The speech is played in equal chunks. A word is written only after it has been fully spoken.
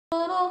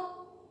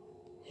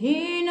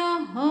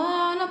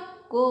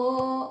Hinahanap ko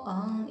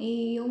ang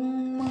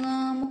iyong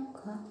mga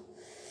mukha.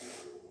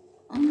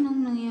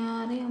 Anong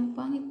nangyari? Ang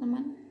pangit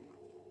naman.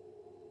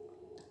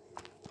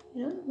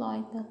 I don't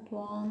like that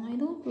one. I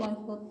don't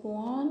like that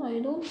one. I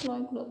don't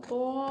like that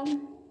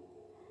one.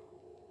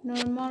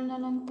 Normal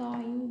na lang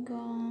tayo,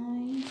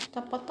 guys.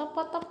 Tapa.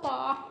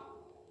 Tapa.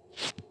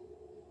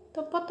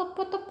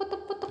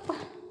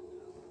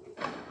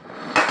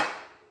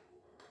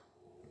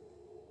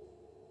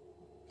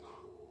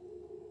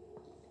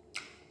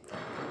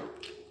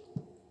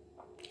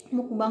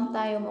 Mukbang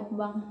tayo,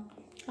 mukbang.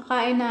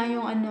 Kakain na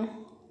yung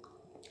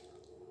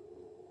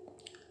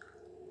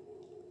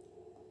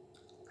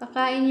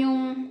kakain yung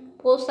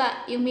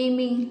pusa, yung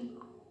miming.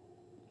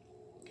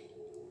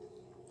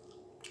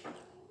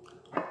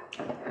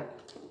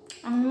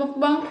 Ang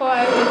mukbang ko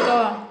ay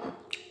ito.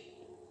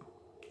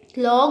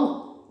 Itlog.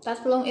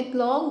 3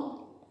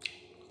 itlog.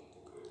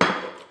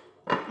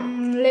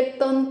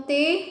 Lipton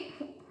tea.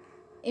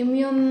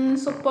 Immune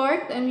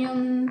support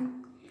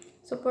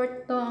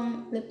to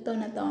ang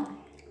Lipton na to.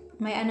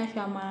 May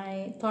siya,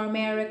 may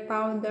turmeric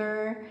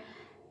powder.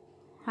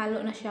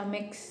 Halo na siya,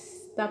 mix.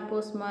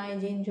 Tapos may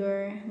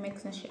ginger,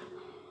 mix na siya.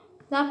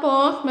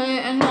 Tapos may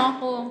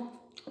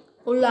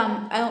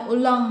ulam.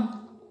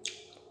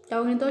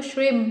 Tawag nito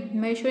shrimp.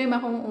 May shrimp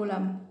akong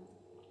ulam.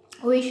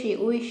 Oishie.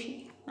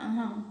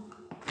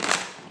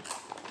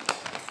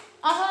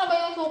 Asa na ba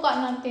yung suka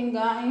natin,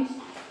 guys?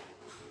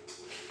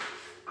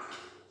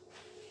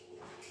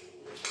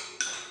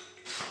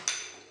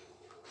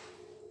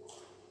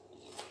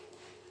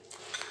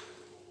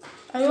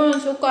 Ayun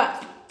ang suka.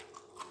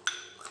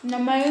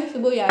 Na may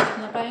sibuyas.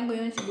 Nakain ko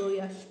yung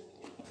sibuyas.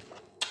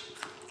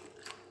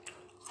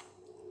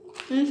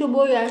 Yung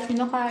sibuyas,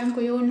 nakain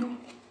ko yun.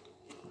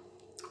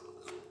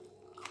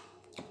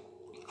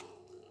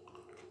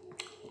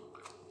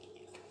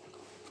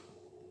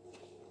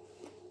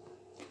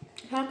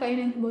 Kakain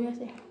ng sibuyas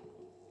eh.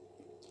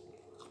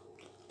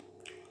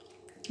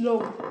 Low.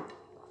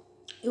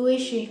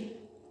 Oishie.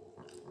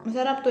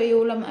 Masarap to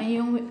iulam ay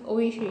yung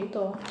oishie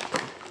ito.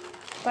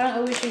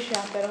 Parang oishie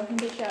siya, pero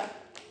hindi siya.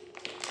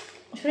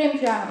 Shrimp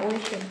siya,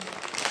 oishie.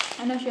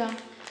 Ano siya?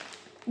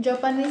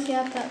 Japanese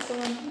yata ito.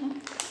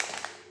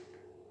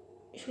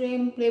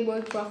 Shrimp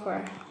flavored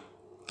cracker.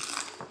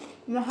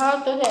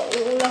 Mahal to sa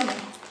iulam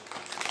eh.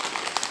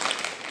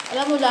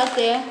 Alam mo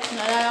dati,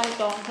 naalala ko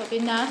to sa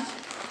Pinas.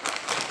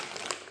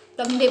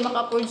 Pag hindi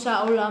maka-afford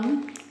sa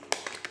ulam,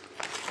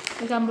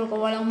 example ko,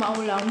 walang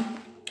maulam.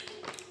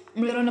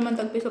 Meron naman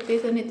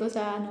tag-piso-piso nito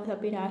sa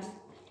Pinas.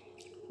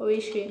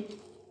 Oishie.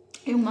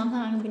 Yung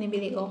manghang ang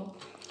binibili ko.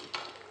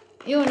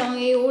 Yun ang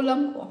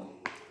iulam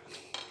ko.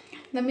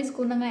 Namiss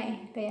ko na nga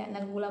eh. Kaya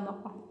nagulam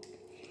ako.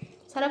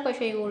 Sarap pa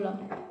siya iulam.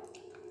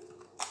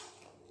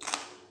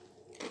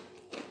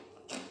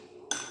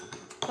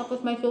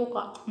 Tapos may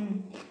suka.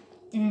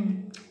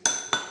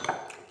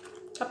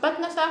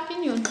 Sapat na sa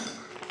akin yun.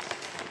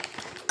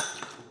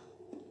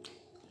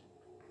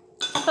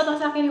 Sapat na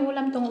sa akin yung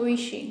ulam tong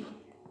oishie.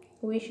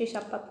 Oishie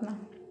sapat na.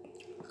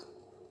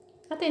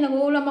 Dati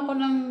nag-uulam ako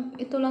ng,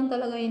 ito lang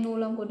talaga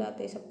inulam ko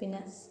dati sa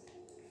Pinas.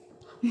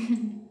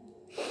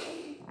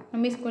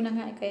 Namiss ko na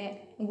nga kaya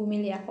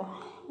bumili ako.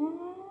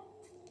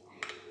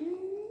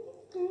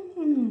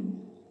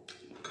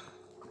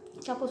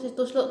 Tapos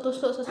ituslo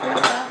sa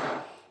suka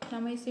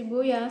na may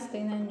sibuyas.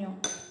 Tingnan nyo.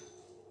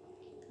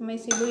 May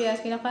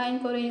sibuyas.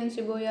 Kinakain ko rin yung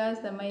sibuyas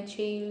na may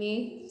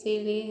chili.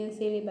 Sili.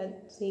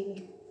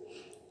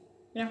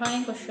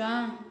 Kinakain ko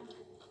siya.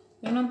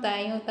 Yun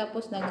tayo.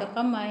 Tapos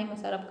nagkakamay.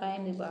 Masarap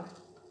kain, diba?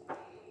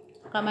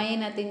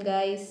 Kamayin natin,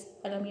 guys.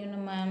 Alam nyo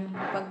naman,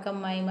 pag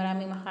kamay,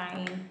 maraming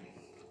makain.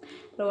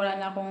 Pero wala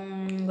na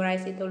akong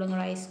rice. Ito lang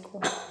rice ko.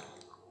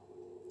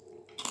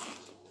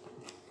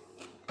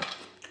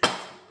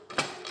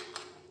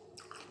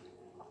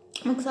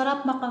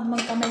 Magsarap magkamay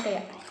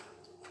kaya.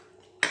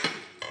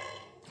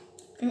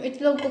 Yung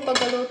itlog ko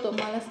pagkaluto,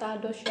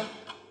 malasado siya.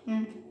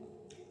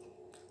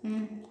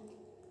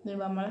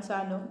 Diba,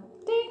 malasado?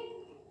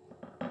 Ting!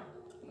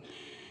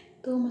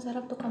 Ito,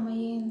 masarap to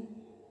kamayin.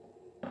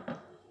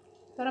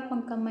 Sarap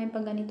magkamay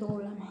pag ganito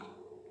ulam.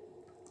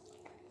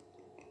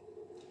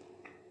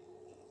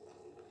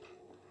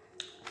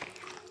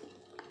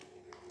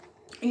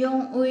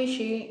 Yung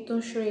oishie,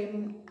 itong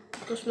shrimp,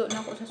 tuslo na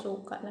ako sa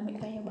suka.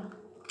 Lamig kaya ba?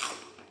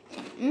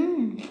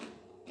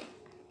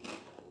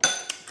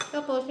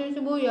 Tapos yung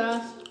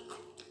sibuyas,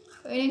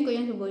 kainin ko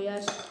yung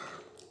sibuyas.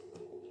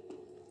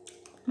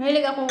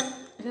 Mahilig ako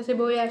sa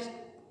sibuyas.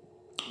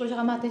 Pero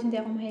sa kamatis, hindi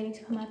ako mahilig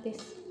sa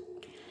kamatis.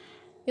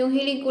 Yung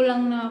hilig ko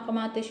lang na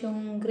kamatis,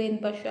 yung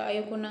green pa siya.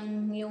 Ayoko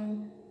nang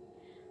yung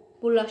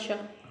pula siya.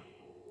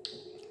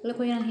 Alam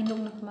ko yung hinog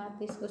na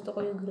kamatis. Gusto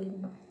ko yung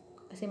green.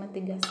 Kasi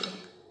matigas eh.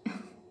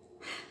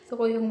 Gusto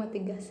ko yung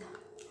matigas.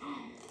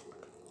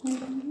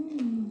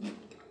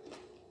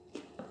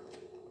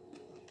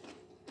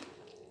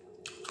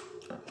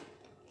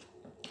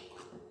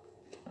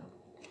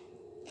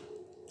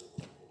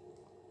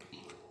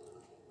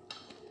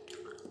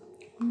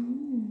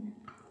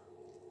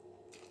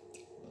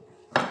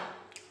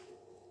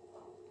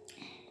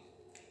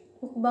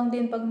 Mukbang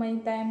din pag may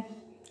time.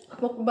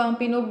 Mukbang,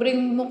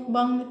 pinobring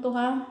mukbang nito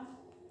ha.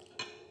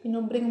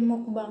 Pinobring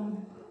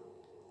mukbang.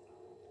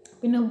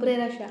 Pinobre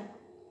ra siya.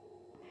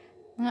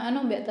 Mga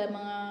ano beta,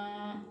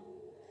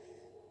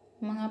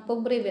 mga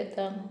pobre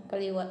beta,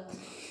 kaliwat.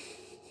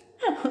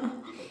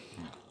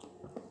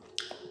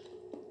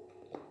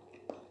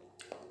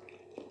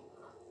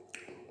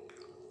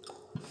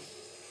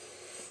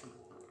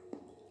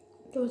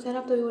 Ito,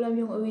 sarap to yung ulam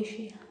yung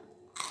oishie.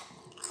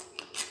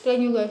 Try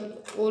nyo guys,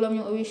 ulam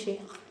yung oishie.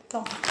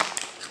 Ito.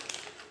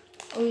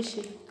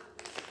 Oishie.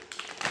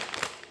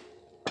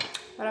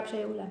 Sarap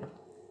siya yung ulam.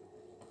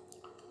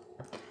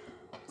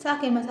 Sa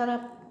akin,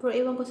 masarap. Pero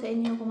iwan ko sa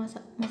inyo kung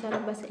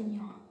masarap ba sa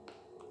inyo.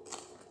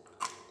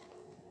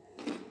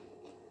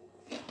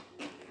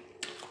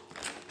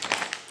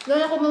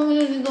 Doon ako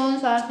mamili doon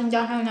sa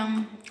tindahan ng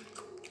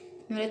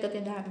malita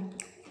tindahan.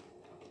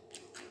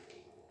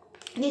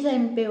 Hindi sa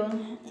MP.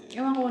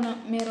 Ewan ko na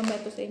meron ba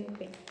ito sa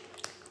MP.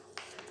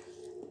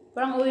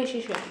 Parang oishie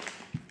siya.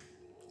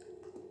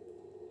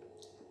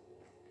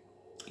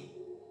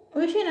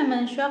 Oishie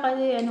naman siya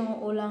kasi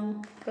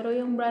ulang. Pero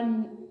yung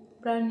brand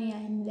niya,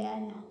 hindi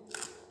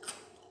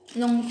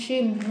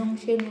Longshim yung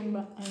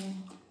brand.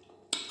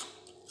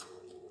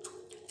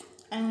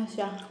 Ano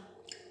siya?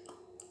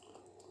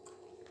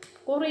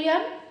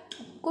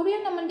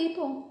 Korean naman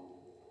dito.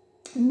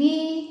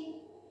 Mion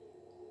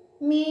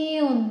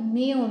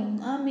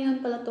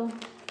pala to.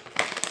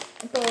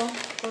 Ito,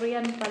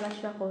 Korean pala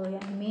siya,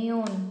 Korean.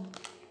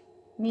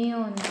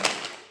 Mion.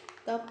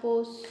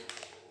 Tapos,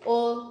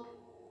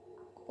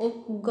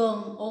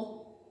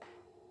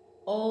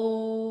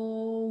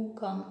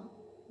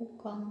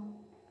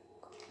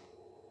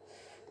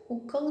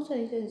 Ugang sa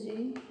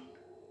isaji.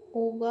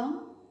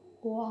 Uwang.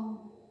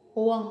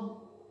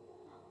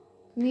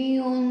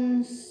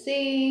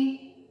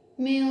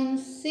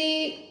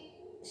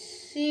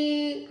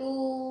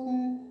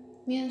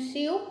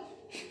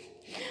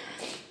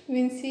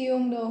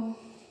 Minsiung daw.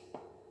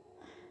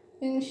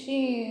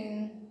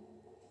 Minshim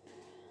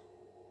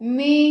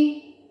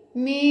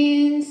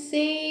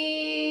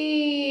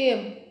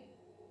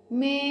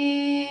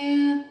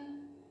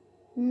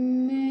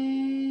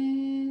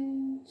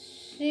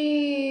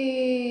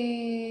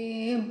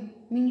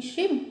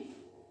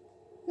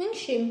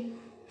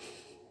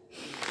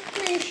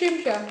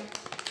siya.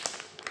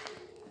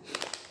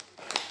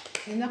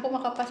 Hindi na ako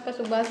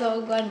makapaspas o basa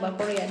o ba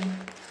Korean.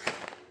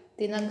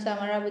 Tinagsa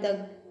marami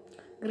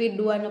grade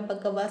 1 ng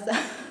pagkabasa.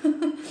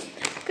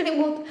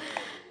 Kalimut.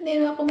 Hindi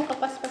na ako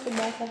makapaspas o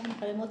basa.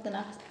 Nakalimut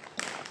na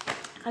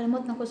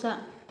ako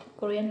sa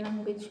Korean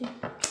language.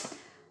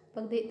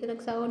 Pag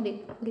tinagsa ko,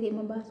 hindi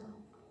mabasa.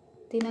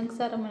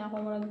 Tinagsa naman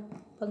ako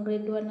pag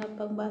grade 1 na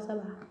pagbasa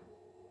ba.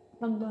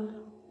 Pagbasa.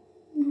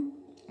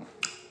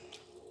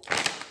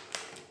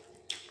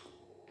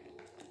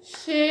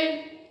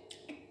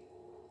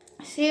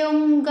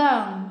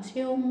 Siunggang.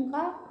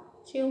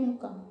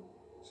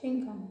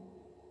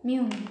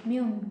 Myeon.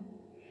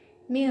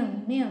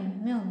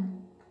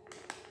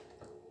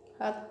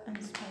 Hot and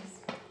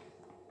spicy.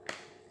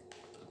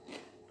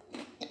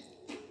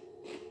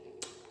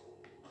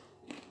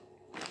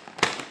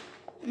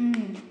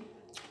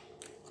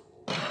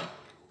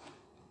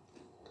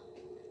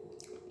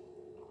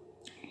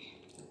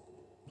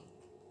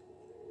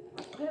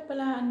 Kaya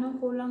pala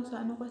kulang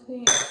sa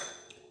kasi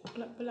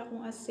wala pala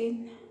akong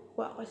asin.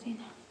 Kuha ko asin.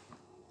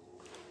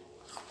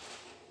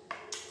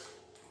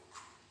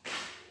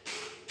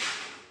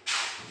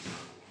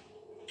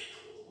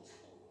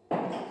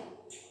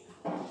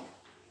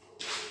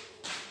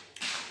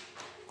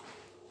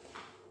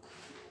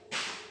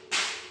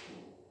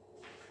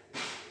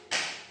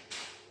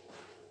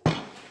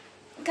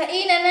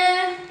 Kainan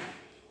na!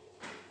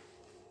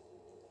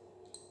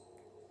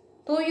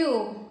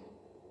 Tuyo.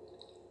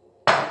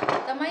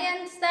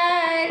 Kamayan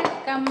style.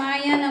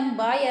 Kamayan ng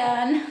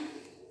bayan.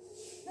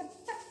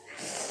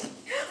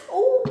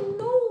 Oh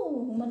no!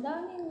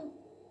 Madaming.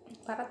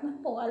 Parat na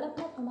po. Alat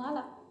mo.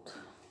 Kamalat.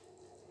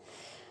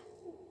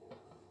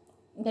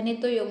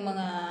 Ganito yung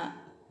mga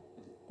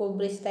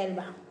pobre style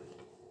ba?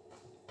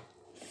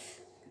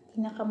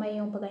 Kinakamay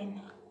yung pagkain.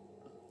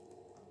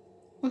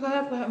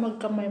 Masarap pa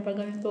magkamay pag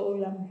ganito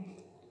ulam.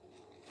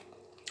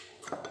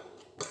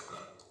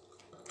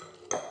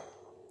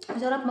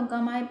 Masarap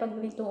magkamay pag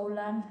ganito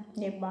ulam.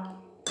 Diba?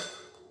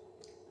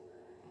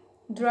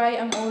 Dry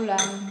ang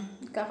ulam.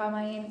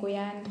 Kakamayin ko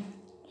yan.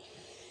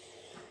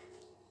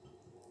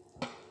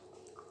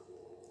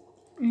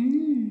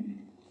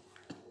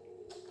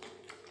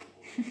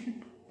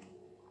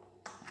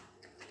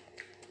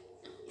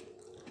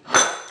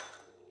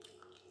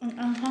 Ang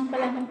anghang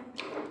pala ng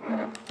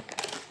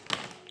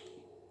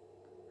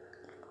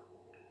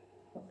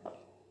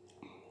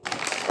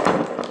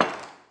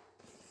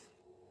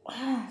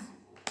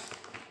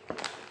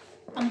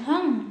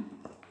anghang.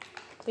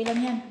 Okay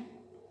lang yan.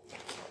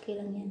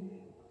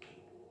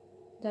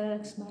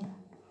 Direct smile.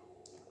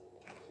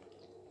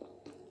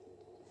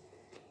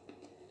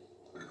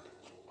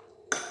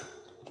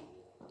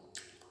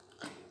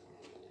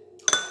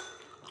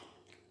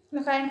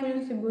 Nakain ko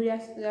yung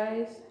sibuyas,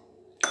 guys.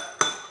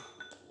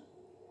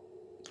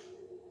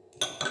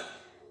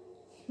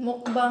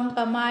 Mukbang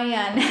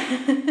kamayan.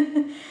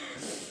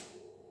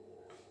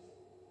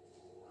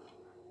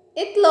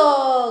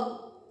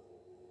 Itlog!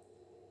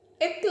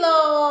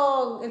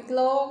 Itlog!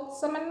 Itlog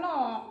sa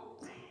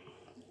manok.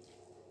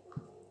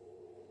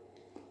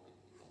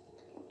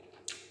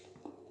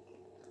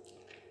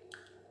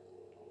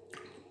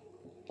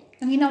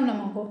 Nanginaw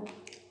naman ko.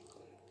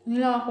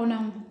 Nilaw ako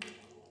ng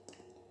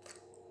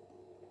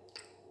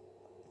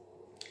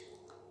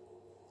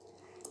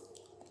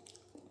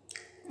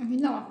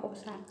hinaw ako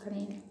sa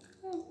kanina.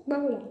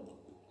 Bago lang.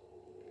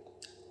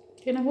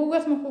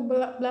 Kinahugas mo ko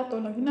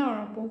blato lang. Hinaw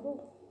lang po ko.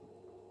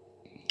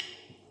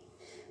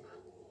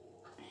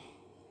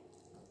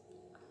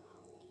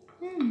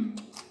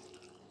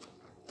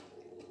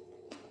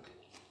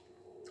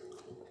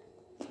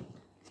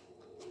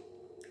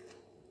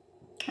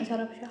 Ang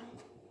sarap siya.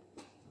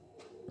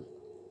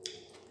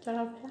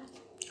 Sarap siya.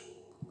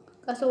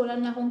 Kaso wala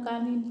na akong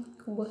kanin.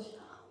 Kubos.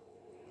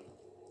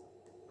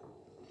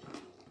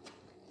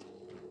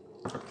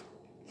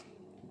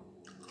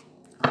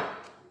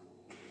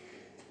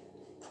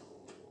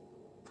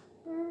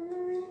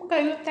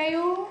 Kain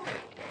tayo.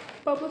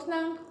 Paubos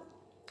ng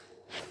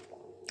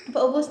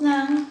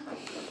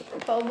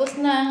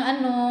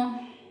ano.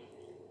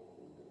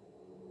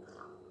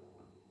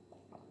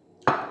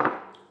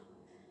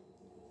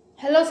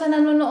 Hello sa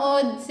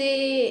nanonood, si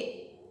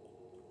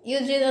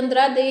Eugene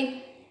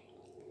Andrade.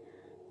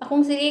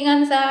 Akong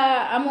silingan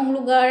sa among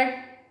lugar.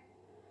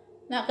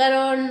 Na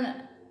karon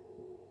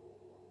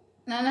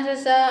na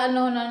nasa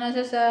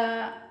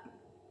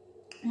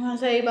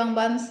ibang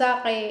bansa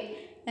kay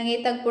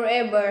nangitag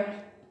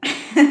forever.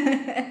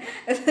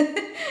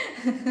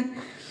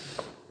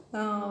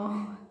 Oh.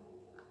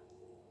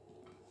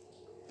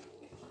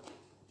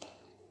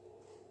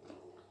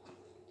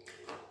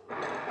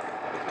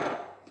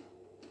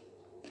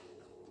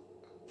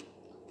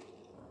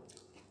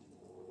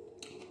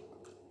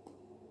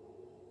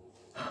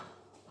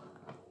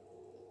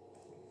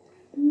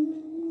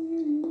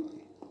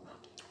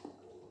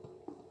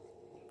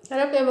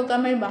 Sarap kayo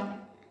magkamay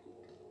ba?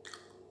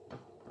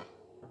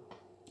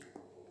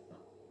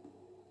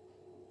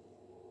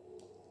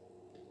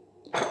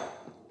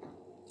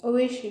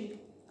 Oishie.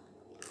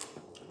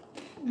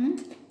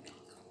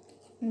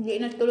 Hindi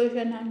na tuloy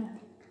siya na ano.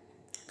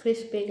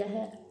 Crispy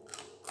kasi.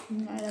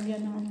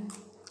 Nalagyan ng ano.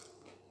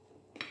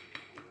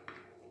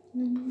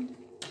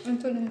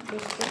 Ito na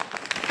crispy.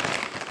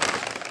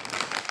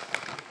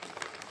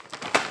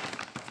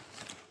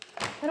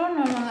 Pero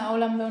na mga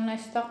ulam daw na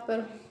stock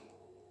pero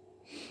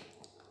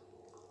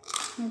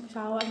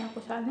nagsawa na ako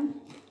sa ano.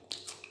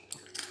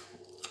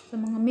 Sa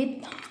mga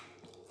meat.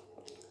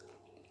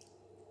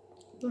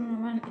 Ito na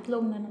naman,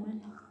 itlog na naman.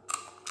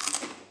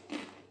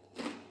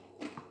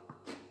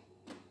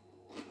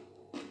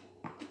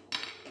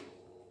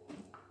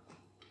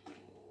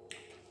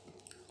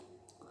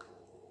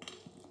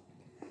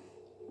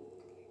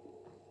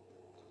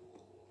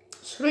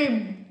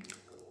 Shrimp.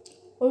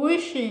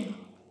 Oishie.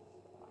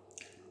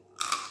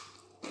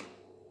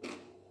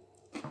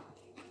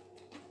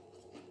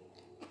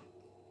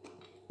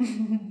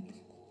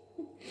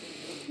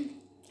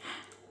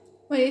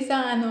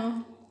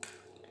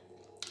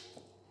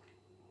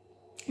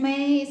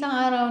 May isang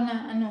araw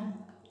na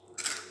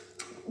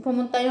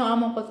pumunta yung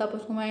amo ko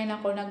tapos kumain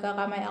ako,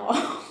 nagkakamay ako.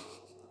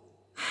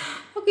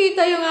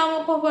 Nakita yung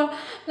amo ko pa,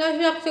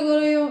 na-shock siguro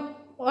yung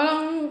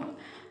walang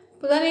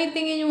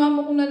tingin yung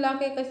amo kong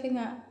lalaki kasi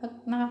nga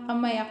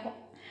nakakamay ako.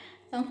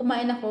 Nang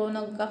kumain ako,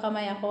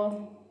 nagkakamay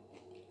ako.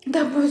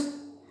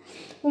 Tapos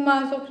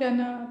pumasok siya,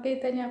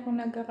 nakita niya akong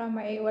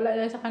nagkakamay. Wala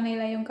na sa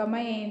kanila yung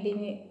kamay,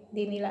 hindi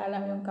nila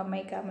alam yung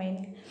kamay.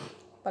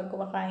 Pag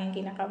kumakain,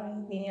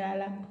 kinakamay, hindi nila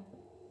alam.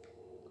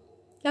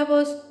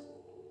 Tapos,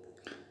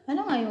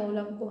 ano nga yung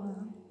ulam ko ha?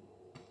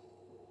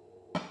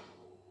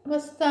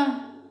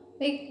 Basta,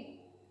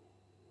 like,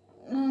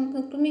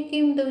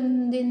 tumikim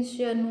din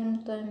siya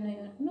nung time na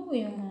yun. Ano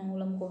yung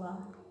ulam ko ha?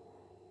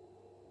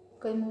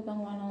 Kalimutan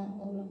ko anong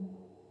ulam.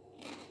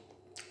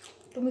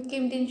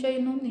 Tumikim din siya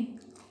yun nun eh.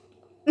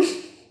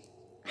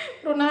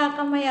 Pero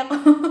nakakamay ako.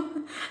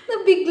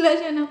 Nabigla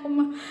siya na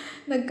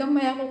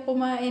nagkamay ako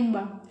kumain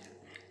ba?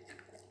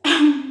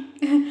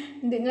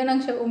 Hindi nga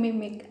lang siya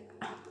umimik.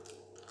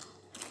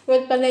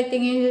 Pero pala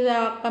tingin siya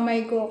sa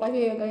kamay ko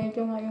kasi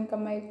ganito nga yung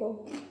kamay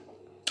ko.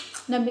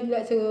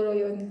 Nabigla siguro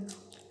yun.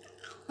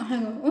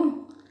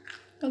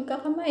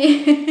 Nagkakamay.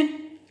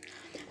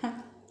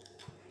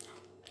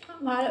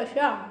 Mahalo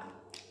siya.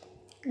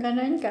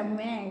 Ganon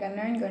kami.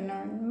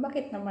 Ganon.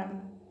 Bakit naman?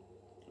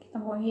 Bakit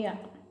ako hiya?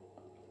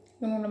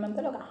 Ganun naman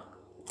talaga.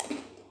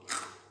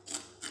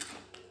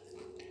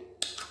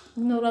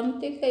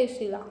 Ignorante kayo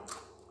sila.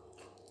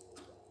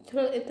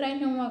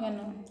 I-try nyo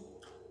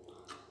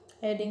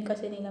Ayaw din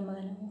kasi nila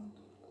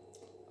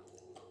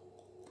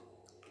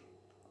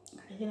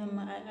kasi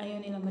ayaw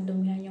nila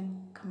madumihan yung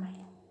kamay.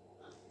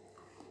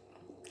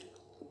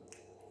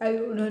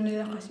 Ayaw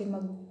nila kasi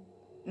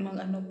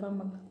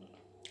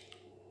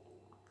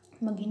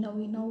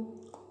maghinaw-hinaw.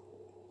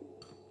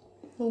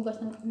 Hugas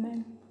ng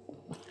kamay.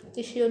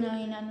 Tissue na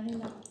inano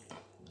nila.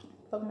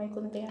 Pag may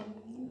kuntihan.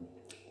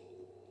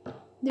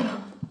 Diba?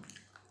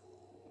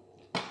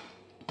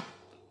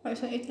 May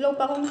isang itlog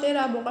pa kong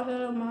tira. Bukas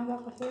na lang umaga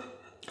kasi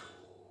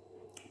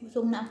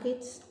busog na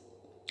kids.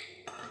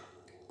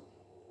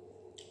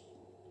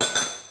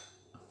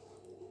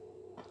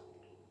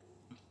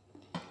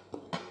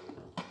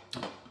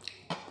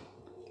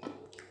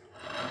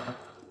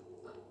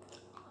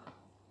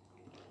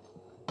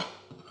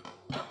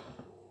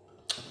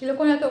 Sila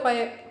ko na to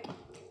kaya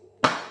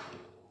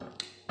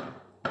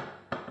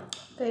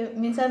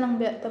minsan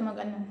ang biyata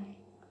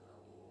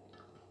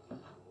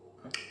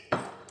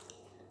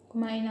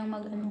kumain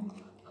ng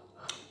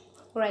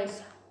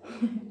rice.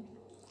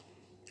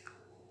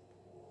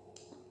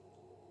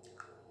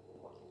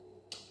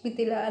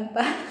 Bitilaan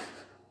pa.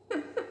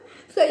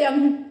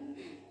 Sayang.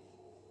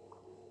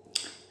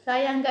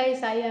 Sayang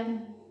guys,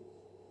 sayang.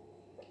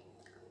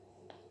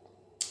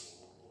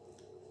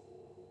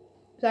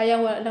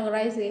 Sayang wala ng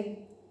rice eh.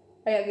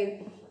 Kaya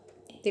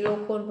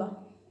tilokon ba?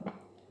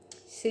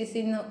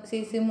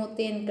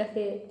 Sisimutin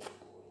kasi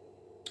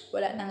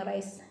wala ng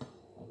rice.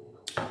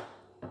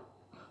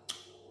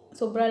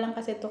 Sobra lang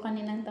kasi ito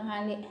kaninang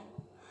tanghali.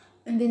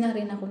 Hindi na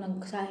rin ako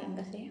nagsayang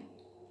kasi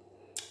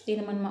hindi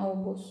naman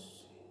maubos.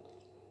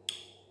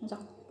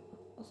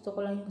 Gusto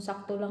ko lang yung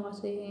sakto lang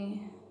kasi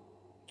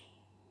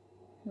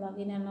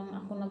lagi na lang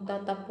ako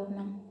nagtatapon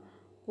ng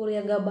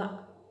purya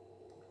gaba.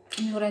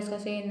 Yung rice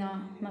kasi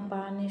na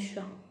mapanis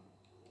siya.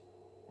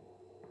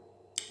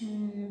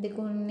 Hindi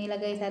ko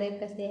nilagay sa ref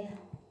kasi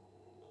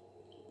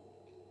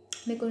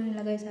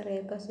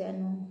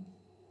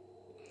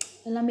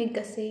malamig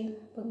kasi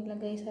pag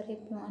nilagay sa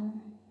ref yung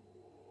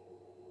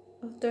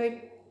after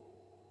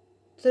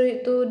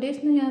 2 days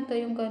na yata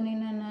yung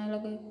kanina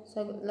nalagay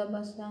sa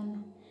labas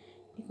sana.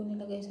 Hindi ko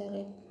nilagay sa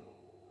ref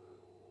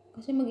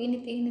kasi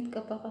mag-init-init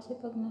ka pa kasi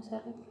pag nasa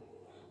ref.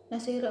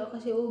 Nasira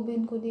kasi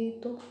oven ko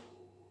dito.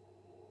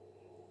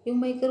 Yung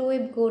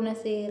microwave ko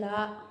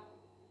nasira.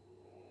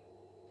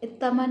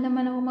 Tama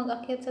naman ako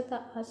mag-akyat sa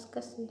taas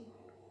kasi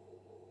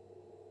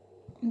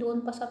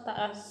doon pa sa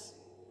taas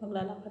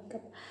maglalakad ka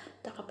pa.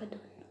 Taka pa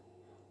doon.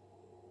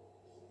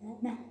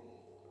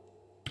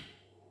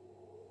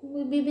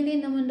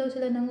 Bibili naman daw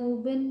sila ng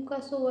oven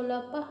kaso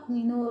wala pa.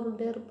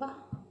 In-order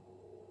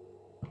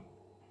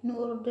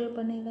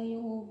pa nila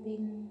yung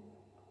oven.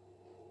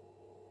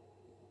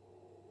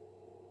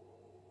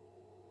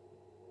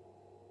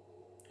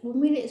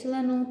 Bumili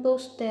sila ng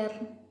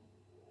toaster.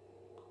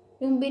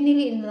 Yung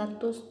binili nila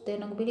toaster,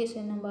 nagbili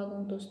sila ng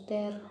bagong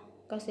toaster.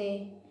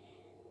 Kasi,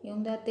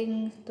 yung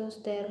dating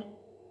toaster,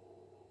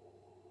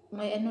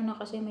 may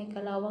kasi may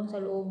kalawang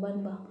sa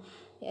looban ba.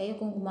 Ayaw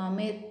kong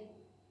gumamit.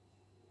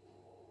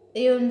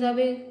 Ayun,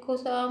 sabi ko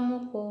sa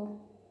amo ko,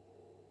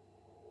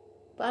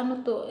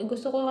 paano to?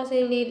 Gusto ko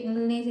kasi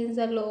linisin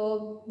sa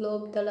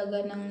loob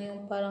talaga ng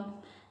yung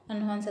parang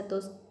sa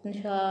toast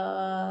siya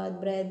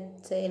bread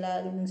sa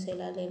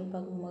ilalim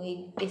pag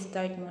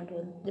mag-start mo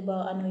doon.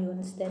 Diba yun,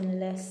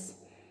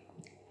 stainless.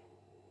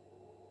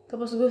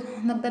 Tapos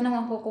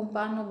nagtanong ako kung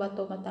paano ba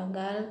to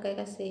matanggal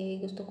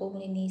kasi gusto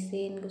kong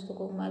linisin, gusto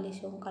kong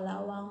maalis yung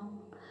kalawang.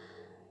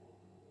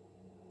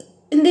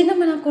 Hindi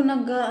naman ako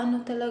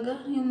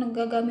talaga yung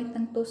naggagamit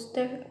ng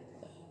toaster.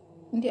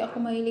 Hindi ako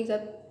mahilig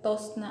sa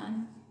toast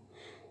na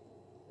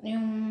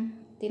yung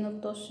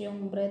tinutoast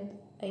yung bread.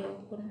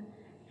 Ayoko na.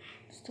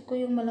 Gusto ko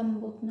yung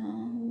malambot na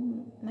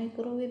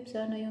microwave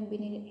sana yung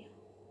binili.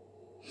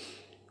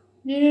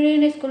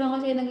 Nililinis ko lang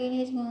kasi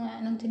naglinis ko nga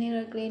nang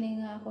general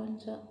cleaning nga ako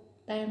sa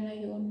time na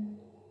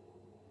yun.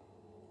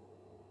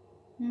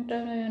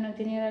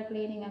 Nag-general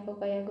cleaning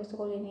ako kaya gusto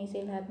ko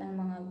linisin lahat ng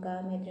mga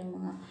gamit, yung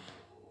mga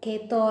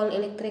kettle,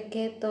 electric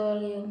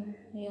kettle,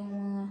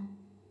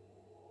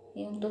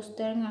 yung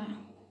toaster nga.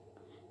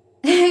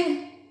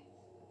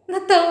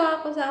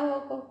 Natawa ako sa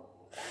awa ko.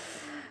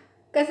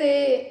 Kasi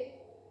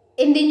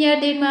hindi niya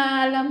din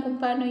maalam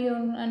kung paano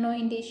yung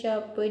hindi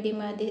siya pwede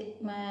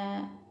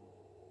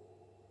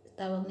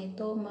tawag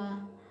nito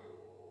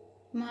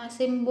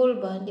ma-symbol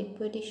ba, hindi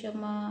pwede siya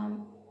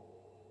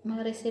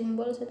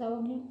ma-resemble sa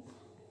tawag niya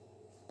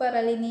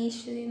para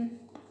linisin,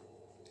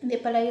 hindi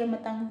pala yun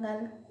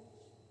matanggal.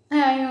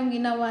 Yung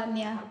ginawa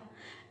niya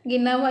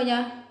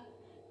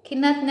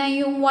kinat niya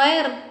yung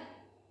wire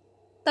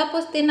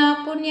tapos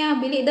tinapon niya,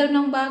 bili daw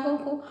ng bago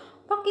ko.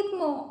 Bakit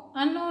mo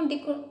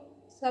hindi ko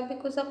sabi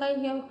ko sa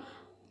kanya,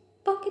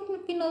 bakit mo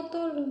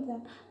pinutol?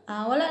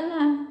 Wala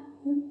na.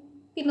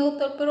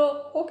 Pinutol,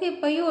 pero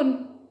okay pa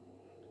yun.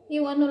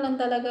 Yung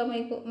lang talaga,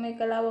 may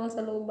kalawang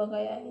sa looban,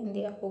 kaya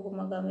hindi ako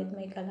gumagamit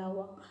may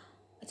kalawang.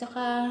 At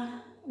saka,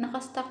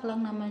 nakastock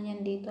lang naman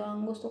yan dito.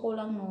 Ang gusto ko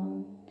lang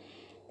nun,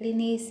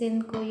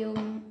 linisin ko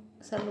yung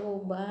sa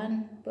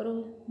looban.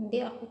 Pero hindi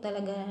ako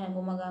talaga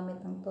gumagamit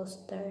ng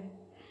toaster.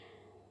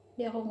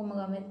 Hindi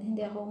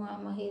ako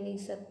nga mahilig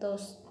sa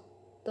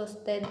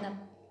toasted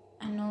na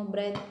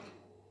bread.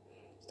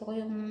 Gusto ko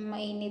yung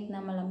mainit na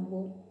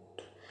malambot.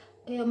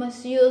 Kaya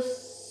mas use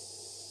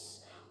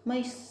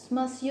mas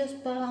use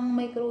pa ang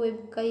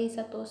microwave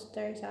kaysa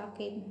toaster sa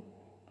akin.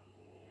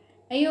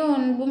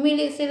 Ayun,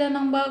 bumili sila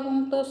ng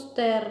bagong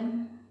toaster.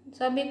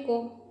 Sabi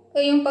ko,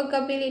 yung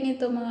pagkabili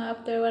nito, mga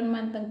after 1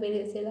 month,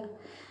 nagbili sila.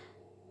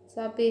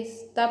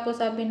 Tapos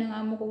sabi ng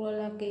amo ko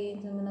lalaki,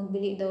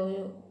 nagbili daw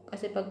yun.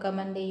 Kasi pagka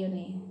Monday yun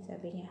eh,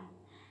 sabi niya.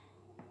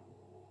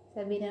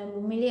 Sabi na,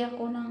 bumili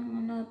ako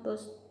ng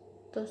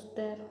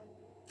toaster.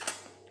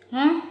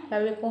 Ha?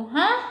 Sabi ko,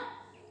 ha?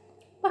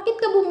 Bakit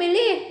ka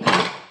bumili?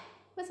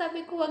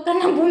 Sabi ko, wag ka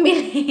na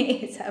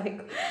bumili. sabi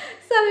ko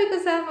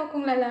sa amo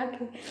kong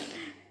lalaki.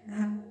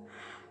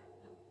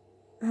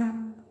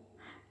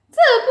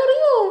 For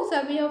you.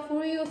 Sabi niya,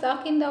 for you. Sa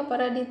akin daw,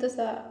 para dito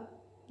sa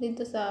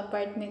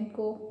apartment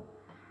ko.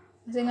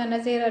 Kasi nga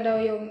nasira daw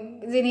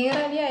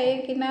sinira niya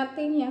eh,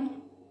 kinating niya.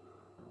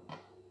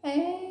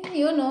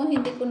 Yun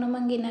hindi ko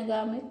naman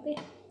ginagamit eh.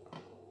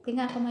 Hindi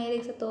nga ako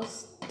mahilig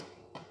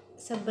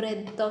sa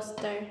bread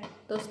toasted.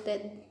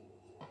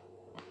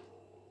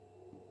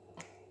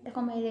 Hindi ako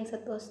mahilig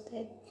sa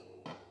toasted.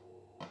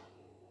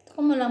 Ito ko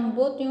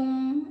malambot yung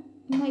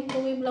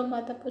microwave lang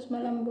ba, tapos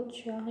malambot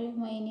siya, yung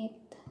mainit.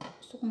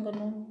 Gusto kong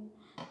ganun.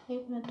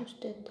 Ayoko na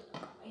toasted.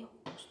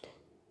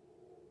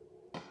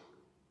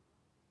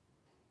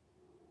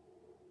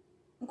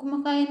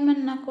 Kumakain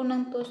man ako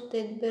ng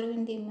toasted, pero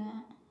hindi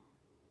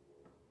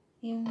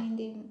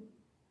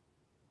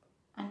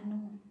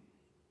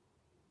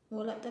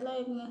wala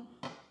talaga.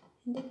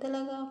 Hindi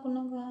talaga ako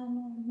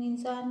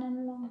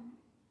minsanan lang.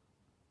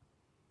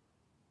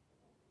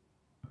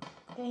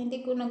 Kaya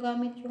hindi ko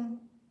nagamit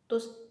yung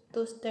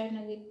toaster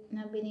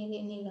na binili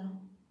nila.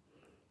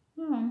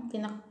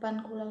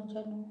 Tinakpan ko lang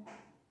siya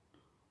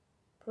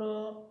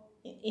Pero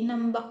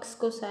inunbox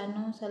ko sa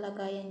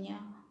lagayan niya.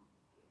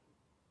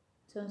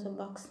 So sa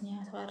box niya,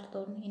 sa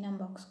karton,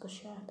 inunbox ko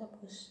siya.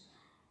 Tapos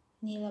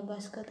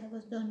nilabas ko,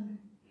 tapos doon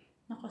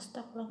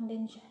nakastock lang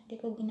din siya. Hindi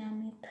ko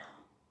ginamit.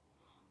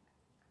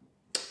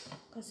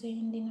 Kasi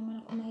hindi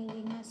naman ako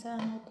mahilig na sa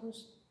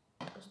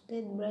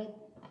toasted bread.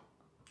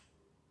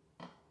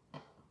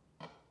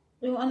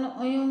 Yung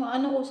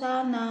ko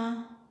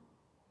sana,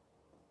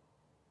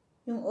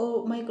 yung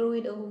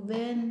microwave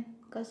oven.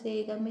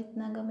 Kasi gamit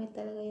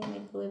talaga yung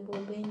microwave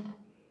oven.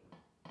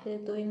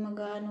 Kasi tuwing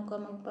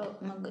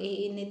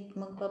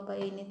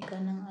magpapainit ka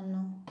ng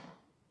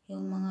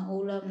yung mga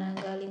ulam na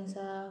galing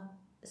sa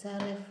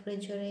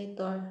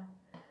refrigerator.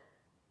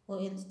 O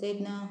instead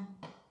na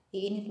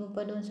iinit mo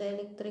pa doon sa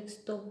electric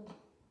stove.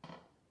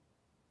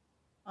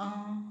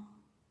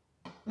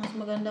 Mas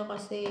maganda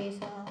kasi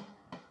sa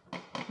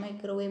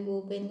microwave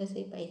oven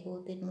kasi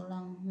paikutin mo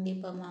lang, hindi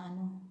pa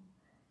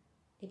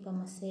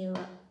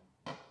masira.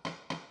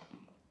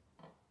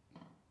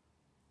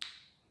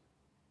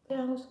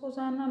 Kaya gusto ko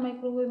sana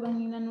microwave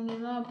ang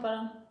nila,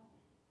 parang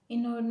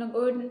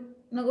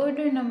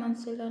nag-order naman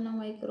sila ng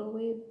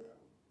microwave.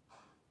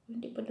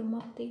 Hindi pa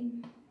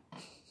dumating.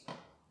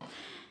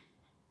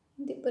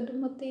 Hindi pa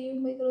dumating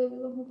yung microwave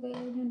ko,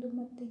 kaya yung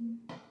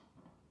dumating.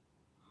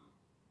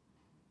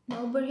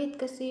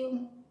 Na-overheat kasi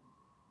yung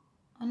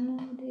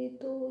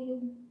dito,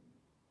 yung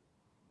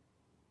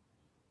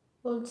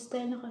old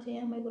style na kasi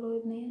ang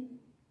microwave na yan.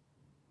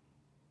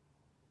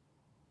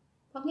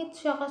 Pangit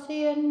siya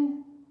kasi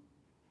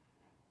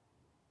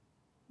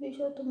hindi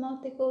siya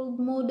automatic. Old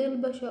model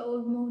ba siya?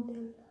 Old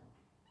model.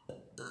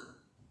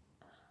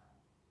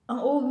 Ang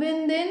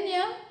oven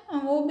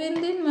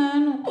din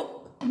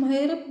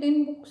mahirap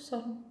din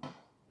buksan.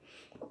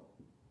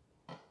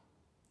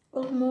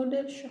 Old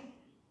model siya.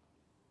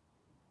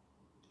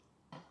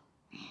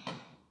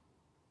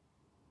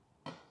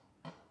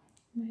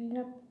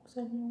 Mahirap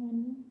buksan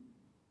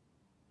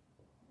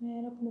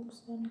mahirap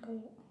buksan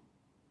kaya.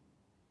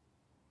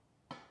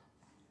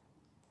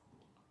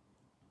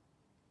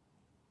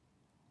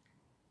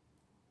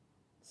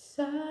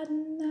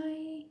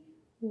 Sana'y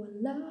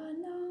wala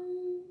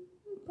nang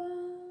ba.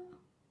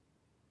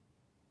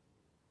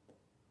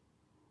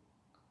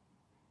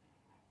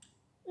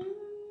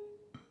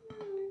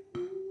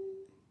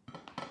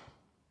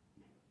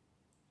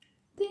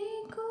 Di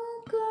ko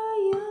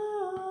kaya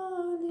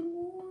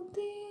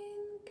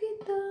limutin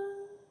kita.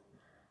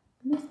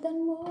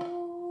 Masdan mo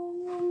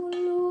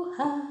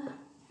lumuluha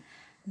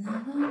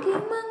ng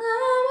aking mga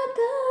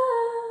mata.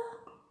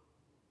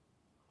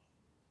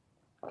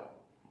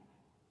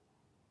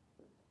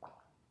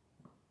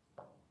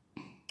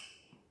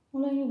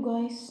 Wala nyo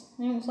guys,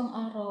 yung isang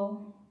araw,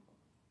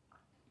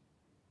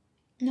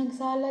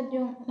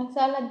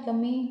 nagsalad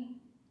kami.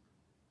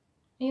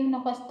 Yung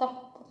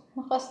nakastock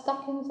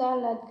yung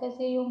salad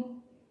kasi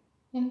yung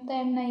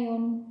time na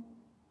yun,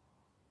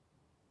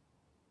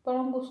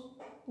 parang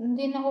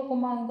hindi na ako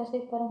kumain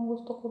kasi parang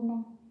gusto ko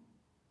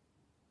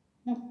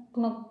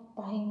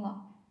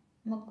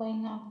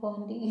magpahinga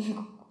ako, hindi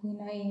ko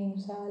kinain yung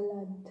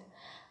salad.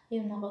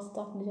 Yung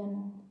nakastock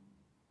dyan.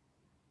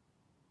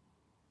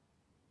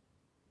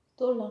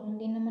 Ito lang,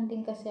 hindi naman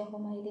din kasi ako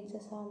mahilig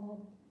sa salad.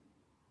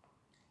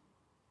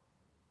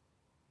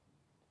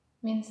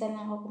 Minsan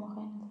lang ako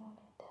kumakain ng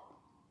salad.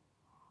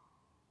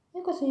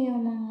 Yan kasi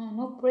yung mga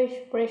ano,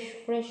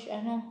 fresh,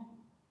 ano.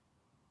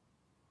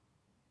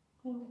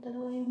 Pero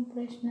talaga yung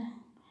fresh na.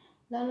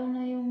 Lalo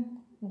na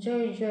yung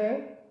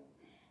Gerger.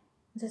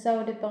 Sa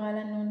Saudi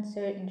pangalan nun,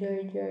 Sir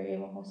Gerger.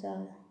 Ewan ko sa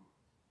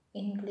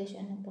English.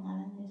 Anong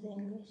pangalan niya sa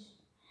English?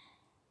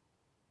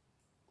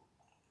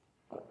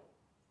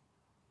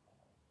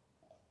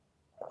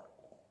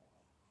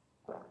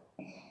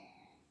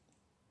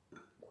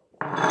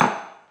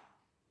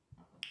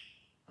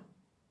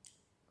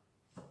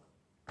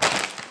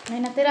 May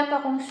natira pa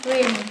akong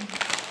shrimp.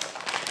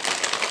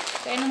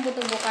 Kaya nang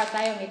buto-buka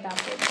tayo may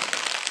tapon.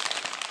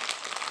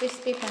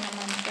 Crispy pa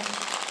naman siya.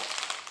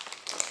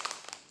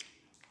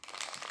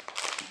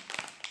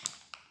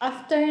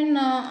 After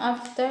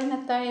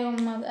na tayo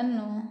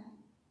mag-ano,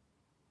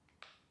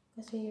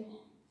 kasi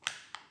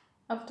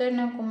after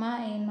na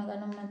kumain,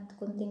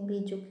 kunting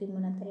video game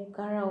muna tayo,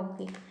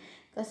 karaoke.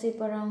 Kasi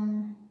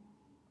parang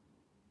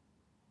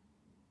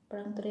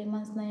 3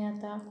 months na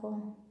yata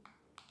ako.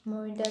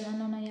 More than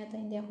na yata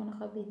hindi ako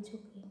naka-video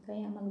game.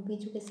 Kaya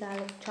mag-video game sa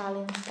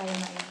challenge tayo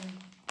na lang.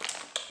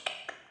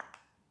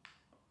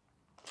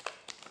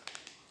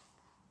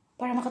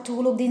 Para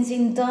makatulog din si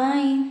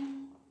Inday.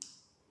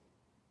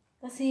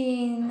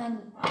 Kasi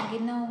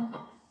nag-ginaw.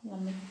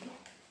 Lamig ka.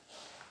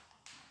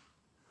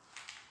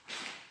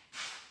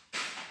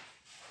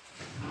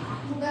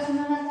 Hugas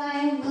muna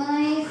tayo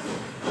guys.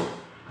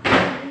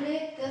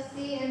 Ulit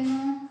kasi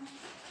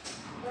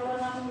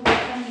gawa na akong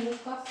gasan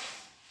bukas.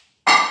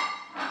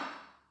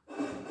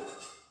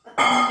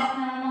 Katambak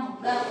na naman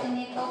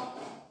hugasin ito.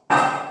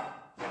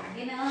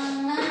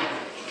 Ginalang na.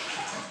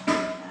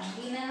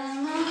 Ginalang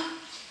na.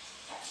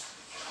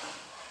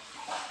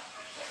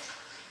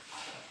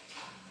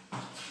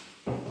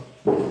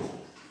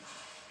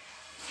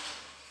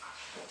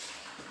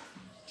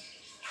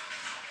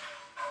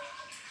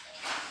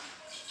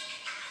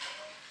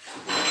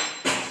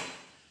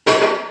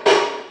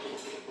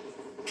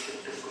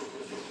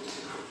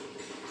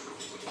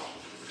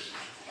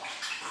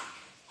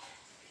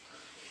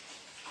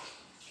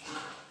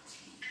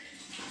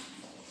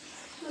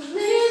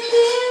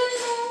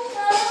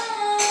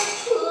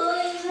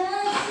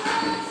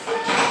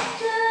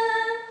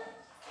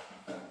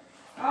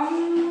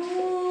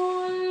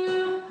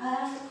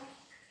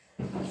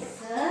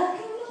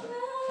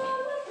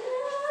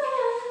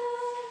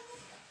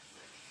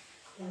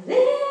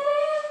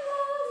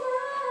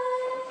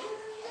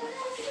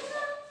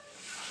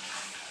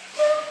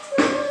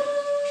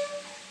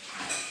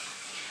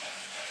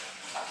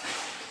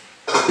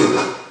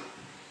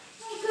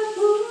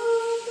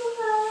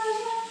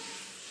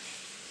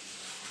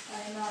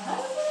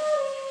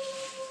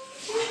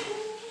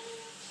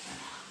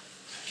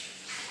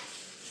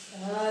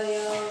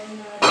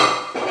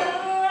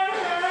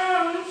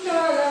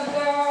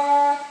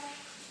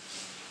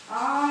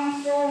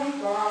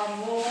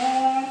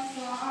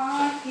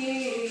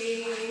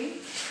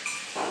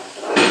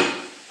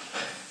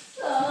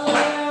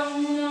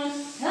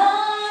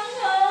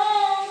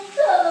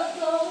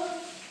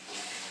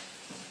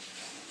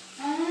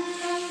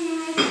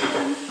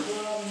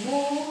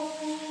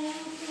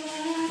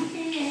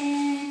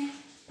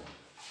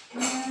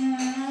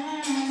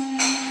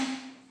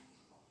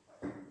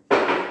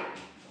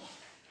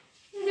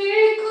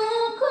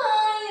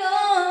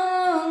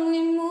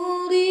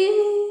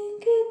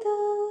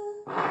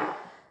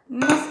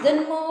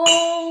 Masdan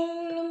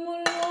mong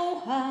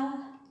lumuluha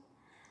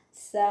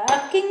sa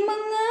aking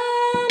mga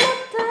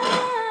mata.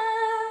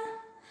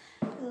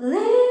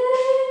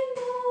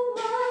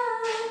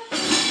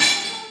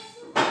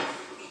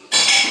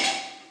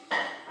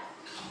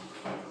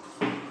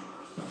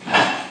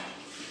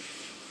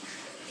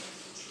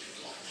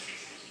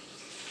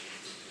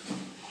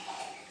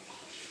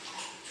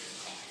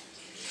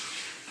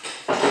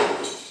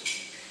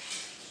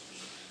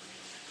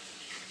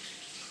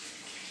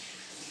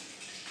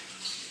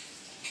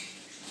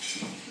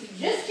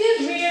 Just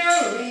give me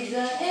a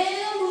reason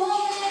and a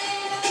moment.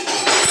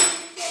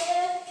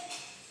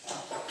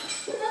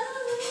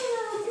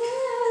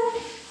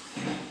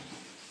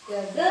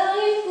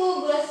 Kagaling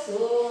ko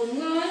braso,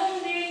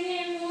 nganong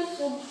di mo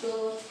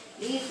sugto.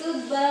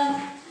 Lisod ba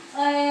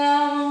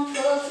ayang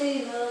ko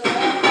sila?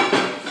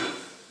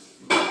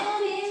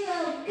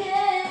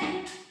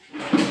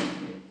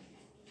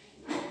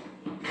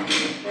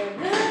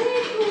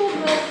 Kagaling ko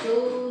braso,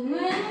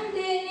 nganong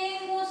di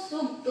mo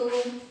sugto.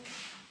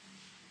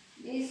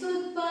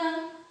 Lisod pa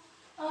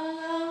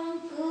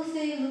ang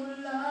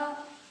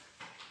kusilula.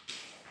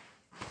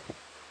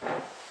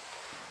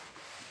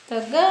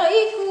 Tagai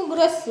ko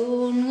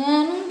grason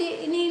nganong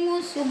di ini mo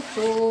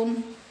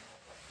sugton.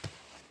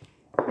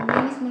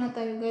 Maglinis muna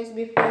tayo guys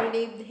before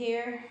leave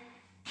here.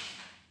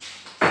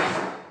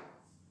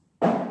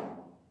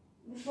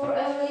 Before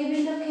I leave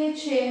in the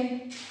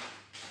kitchen,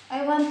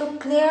 I want to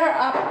clear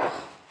up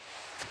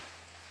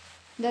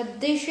the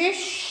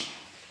dishes.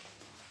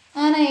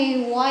 And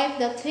I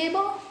wipe the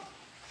table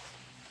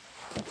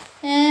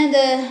and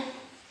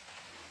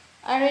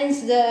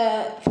arrange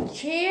the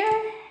chair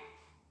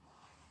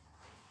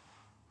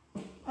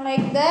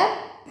like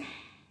that.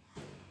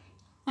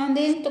 And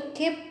then to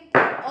keep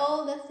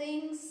all the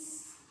things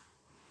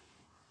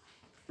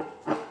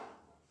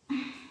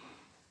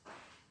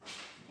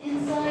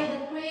inside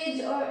the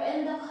fridge or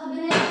in the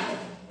cabinet,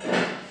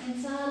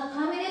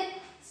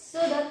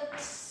 so that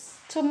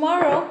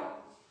tomorrow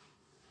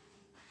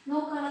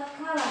no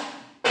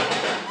kalat-kalat.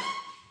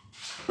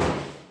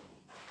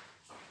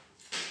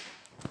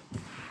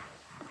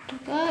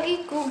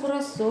 Kai ko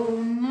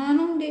brason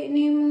nganong di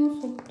nimo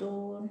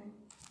sugton.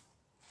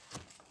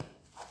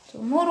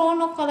 Tomorrow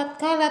no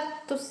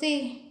kalat-kalat to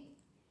see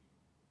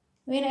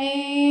when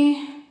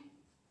I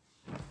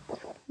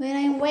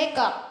wake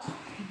up.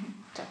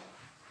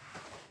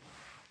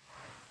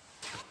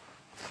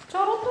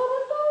 Choro.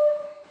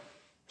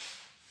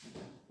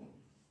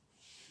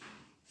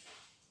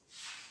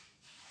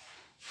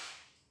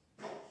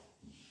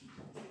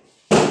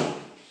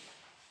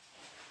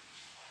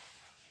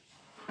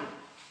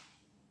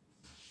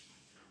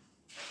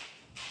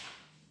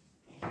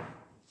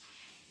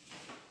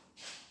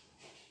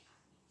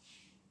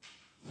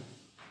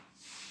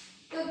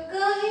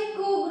 Kakay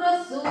ko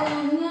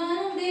brason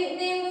nganong di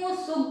nimo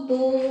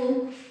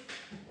sugton.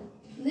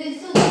 Di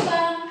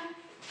sugtan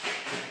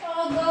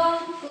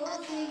agang ko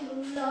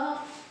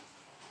sigulak.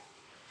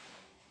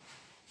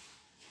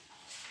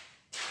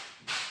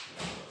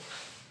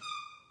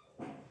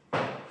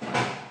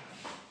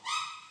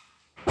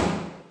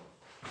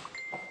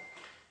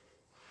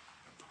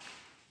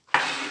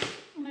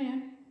 Ano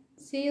yan?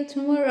 See you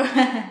tomorrow.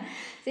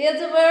 See you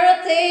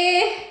tomorrow, T.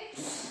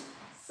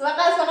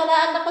 Wakas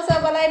makalaan ako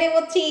sa balay ni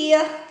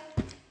Mochia.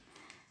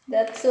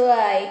 That's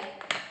why.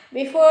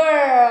 Before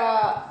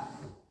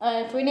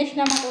finish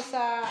naman ko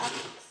sa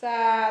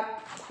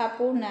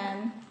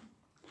hapunan,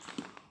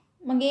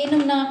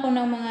 mag-iinom na ako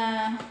ng mga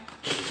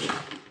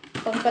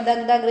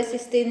pangpadagdag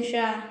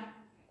resistensya.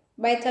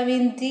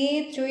 Vitamin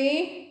D3.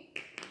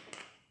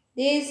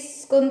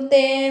 This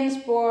contains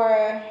for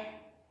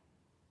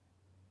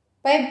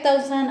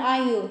 5,000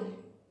 IU.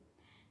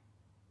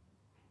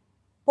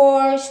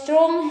 For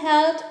strong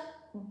health,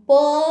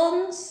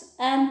 bones,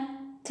 and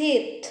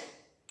teeth.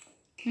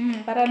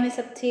 Para ni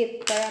sa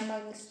teeth, para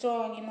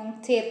mag-strong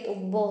imong teeth o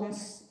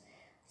bones.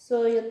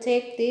 So you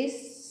take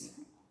this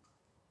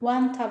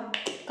 1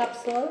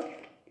 capsule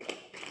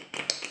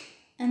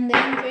and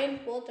then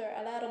drink water,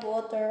 a lot of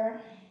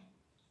water.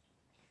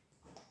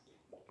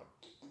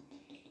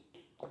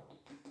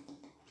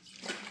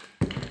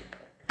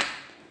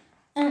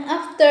 And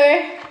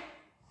after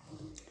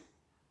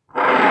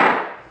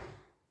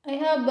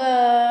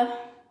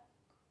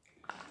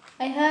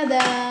I had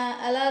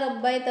a lot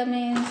of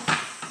vitamins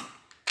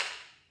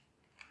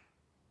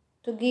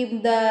to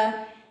give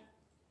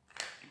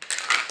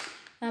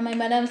my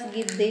madams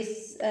give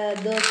this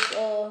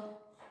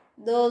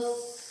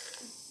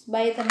those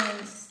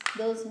vitamins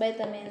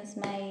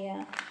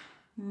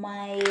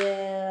my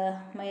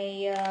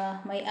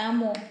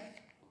amo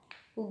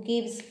who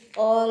gives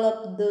all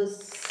of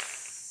those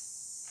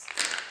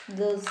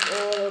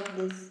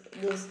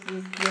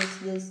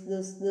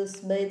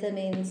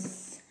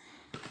vitamins.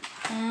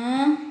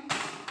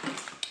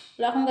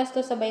 Wala akong gasto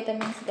sa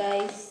vitamins,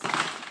 guys.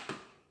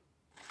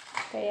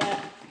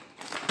 Kaya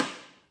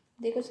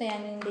hindi ko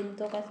sayangin din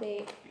to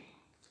kasi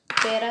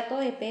pera to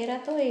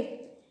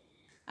eh.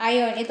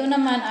 Iron. Ito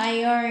naman,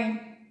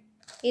 iron.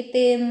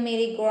 18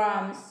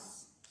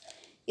 milligrams.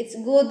 It's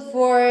good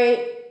for,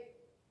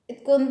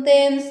 it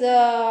contains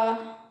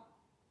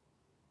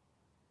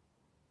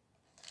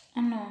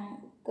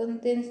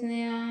contains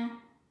niya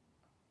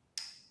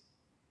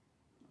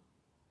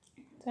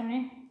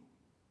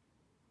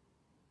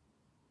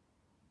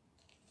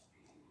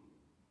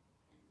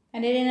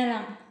Andali na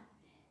lang.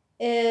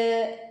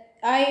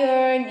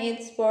 Iron,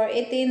 it's for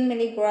 18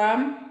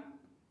 milligram.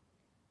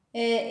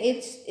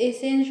 It's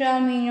essential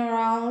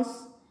minerals,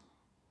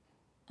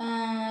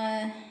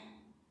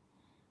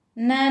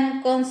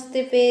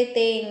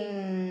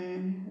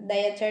 non-constipating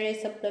dietary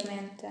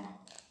supplement.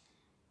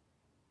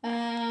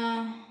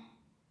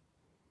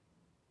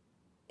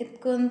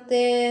 It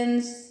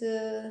contains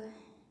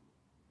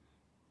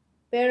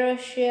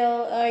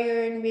perishable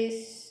iron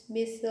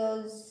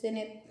vessels in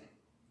it.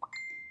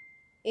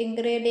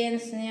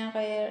 Ingredients niya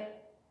kay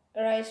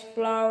rice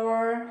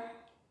flour,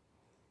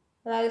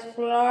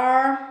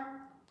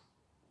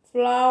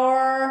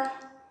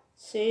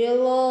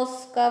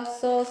 cellulose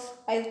capsules.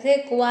 I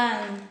take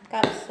 1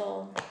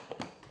 capsule.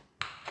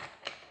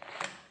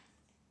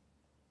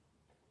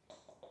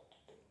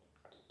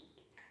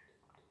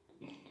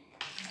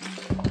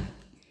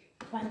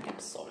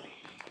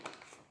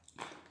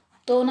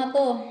 Ito na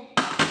to.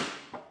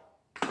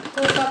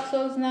 2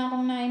 capsules na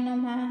akong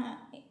nainom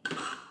ha.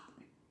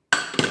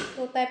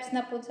 2 types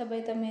na po sa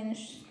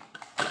vitamins.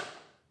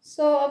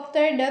 So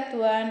after that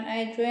one,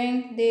 I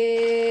drink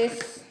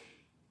this.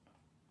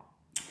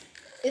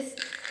 It's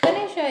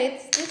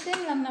the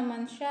same lang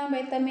naman siya,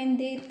 vitamin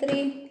D3.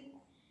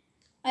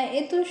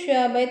 Ito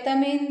siya,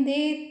 vitamin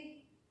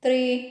D3,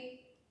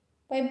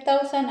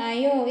 5,000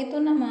 IU. Ito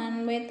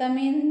naman,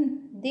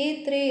 vitamin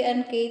D3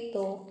 and K2,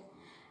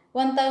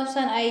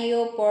 1,000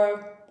 IU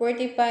for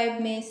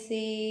 45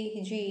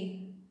 mcg.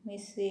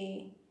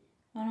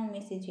 Anong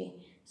mcg?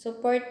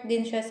 Support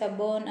din siya sa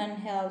bone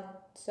and health.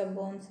 Sa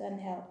bones and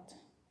health.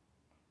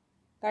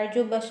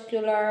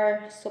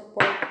 Cardiovascular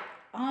support.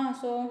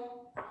 So,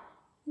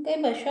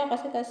 magkaiba siya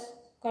kasi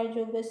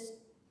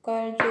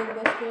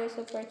cardiovascular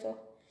support. So,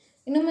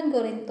 inuman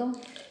ko rin to.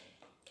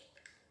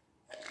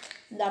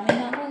 Dami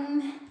na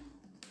akong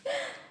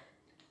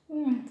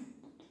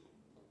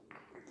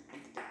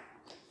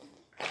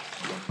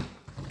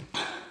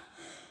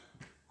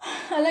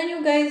Alam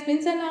nyo guys,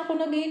 minsan na ako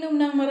nag-iinom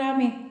ng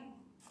marami.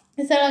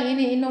 Isa lang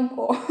iniinom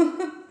ko.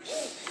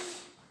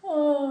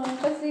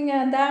 Kasi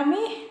nga,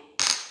 dami.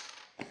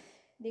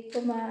 Di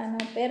ko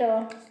maano.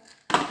 Pero,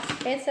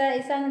 kahit sa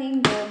isang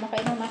linggo,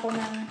 makainom ako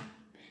ng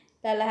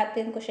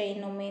lalahatin ko siya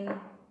inumin.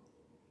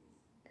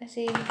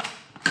 Kasi,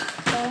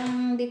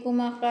 parang di ko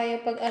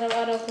makaya pag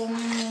araw-araw kung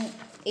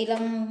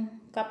ilang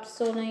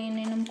capsule na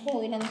ininom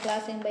ko, ilang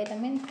klaseng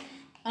vitamin.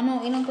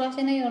 Ilang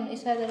klase na yun? 1, 2,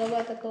 3,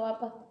 4.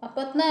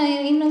 4 na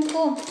yung inom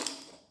ko.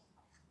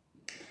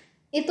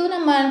 Ito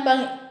naman,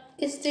 pang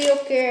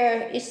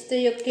Osteocare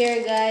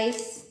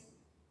guys.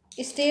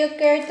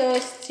 Osteocare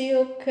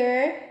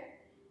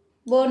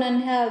bone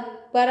and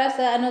health. Para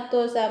sa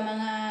sa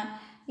mga,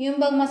 yung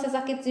bang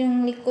masasakit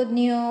yung likod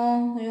niyo,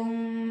 yung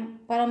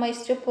parang may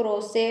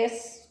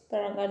osteoporosis,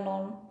 parang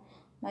ganon.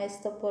 May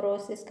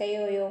osteoporosis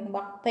kayo, yung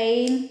back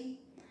pain,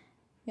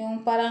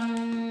 yung parang,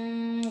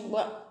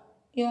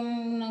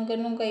 yung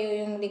ganun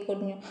kayo yung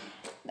likod niyo.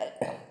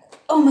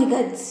 Oh my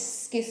God,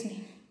 excuse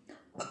me.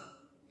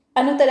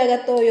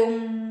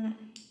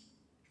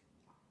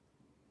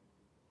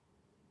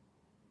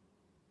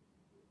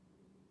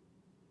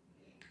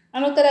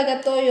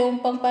 Talaga to yung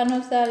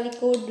pampano sa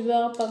likod,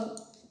 diba?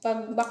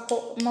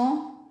 Pagbako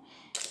mo.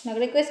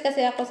 Nag-request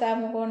kasi ako sa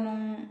amo ko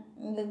nung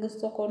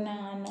gusto ko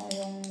ng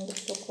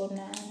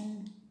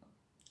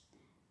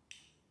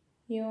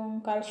yung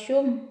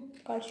calcium.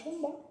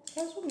 Calcium ba?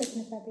 Calcium ba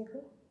sinasabi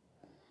ko?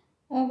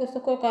 Gusto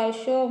ko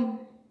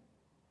calcium.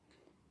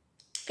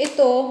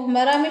 Ito,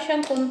 marami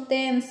siyang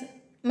contents.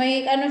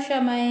 May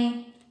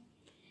may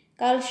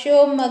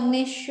calcium,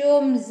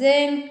 magnesium,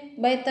 zinc,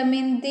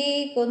 vitamin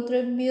D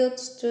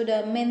contributes to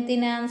the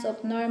maintenance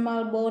of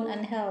normal bone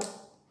and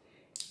health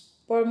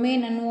for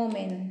men and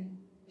women.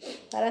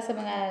 Para sa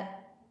mga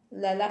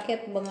lalaki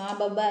at mga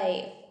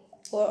babae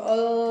for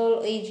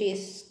all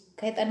ages,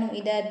 kahit anong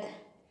edad.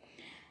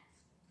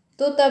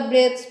 2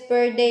 tablets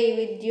per day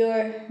with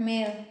your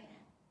meal.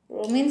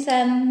 Pero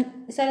minsan,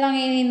 isa lang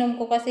ininom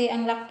ko kasi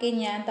ang laki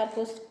niya.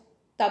 Tapos,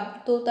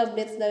 2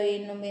 tablets daw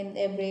inumin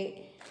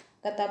every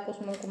katapos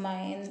mong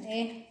kumain.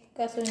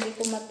 Kaso hindi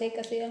ko matake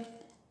kasi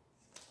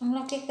ang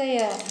laki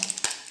kaya.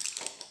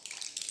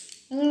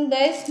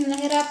 Guys,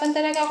 nahirapan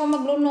talaga ako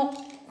maglunok.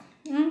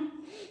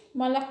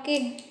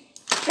 Malaki.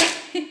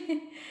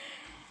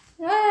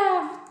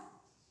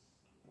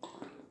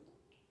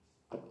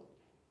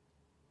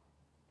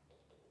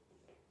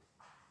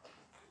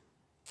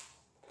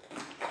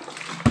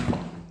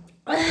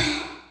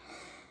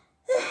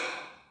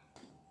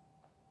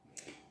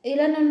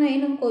 Ilan na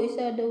nainom ko?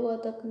 1, 2,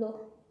 3,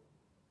 4.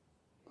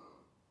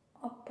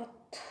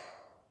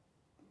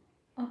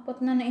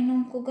 4 na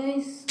nainom ko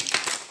guys.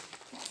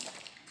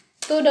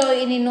 Ito daw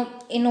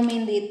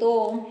inumin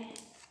dito.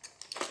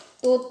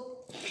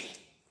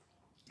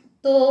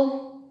 2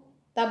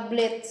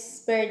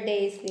 tablets per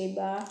day,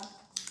 diba?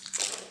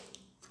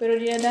 Pero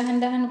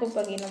dinadahan-dahan ko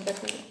pag inom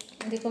kasi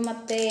hindi ko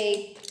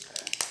matake.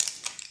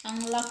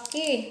 Ang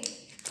laki.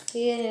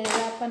 Kaya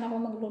nahirapan ako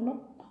maglunok.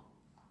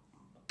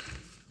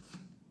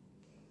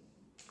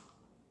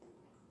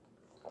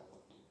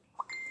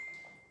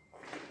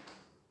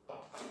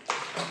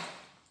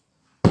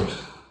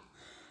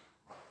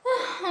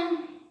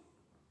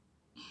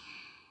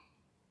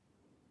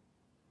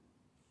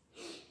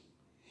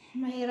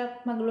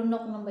 Mahirap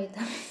maglunok ng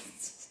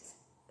vitamins.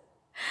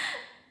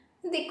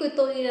 Hindi ko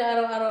ito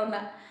araw-araw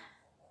na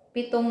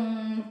 7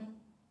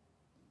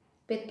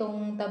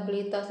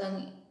 tabletas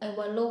 8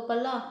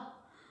 pala.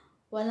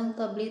 8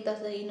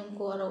 tabletas na inom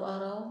ko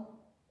araw-araw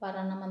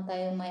para naman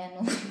tayo may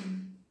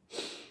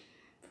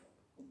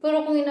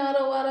Pero kung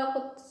inaaraw-araw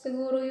ko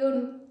siguro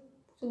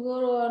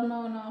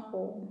na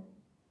ako.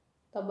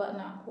 Taba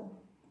na ako.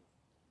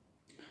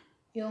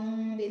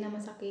 Yung hindi na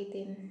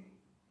masakitin.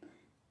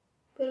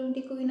 Pero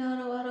hindi ko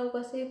inaaraw-araw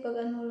kasi pag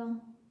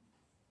lang.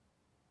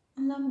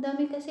 Ang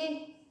dami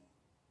kasi.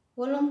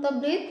 8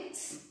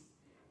 tablets.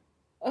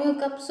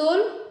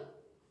 Capsule.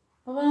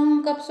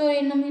 8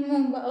 capsule inumin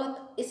mo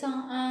bawat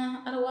isang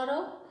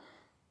araw-araw.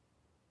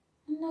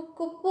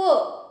 Naku po.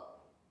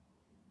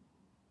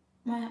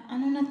 Na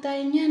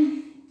tayo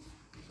niyan?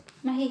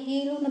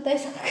 Mahihilo na tayo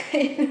sa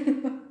kakain.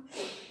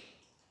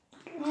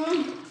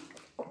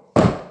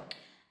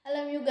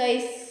 Alam nyo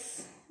guys,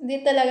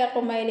 hindi talaga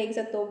ako mahilig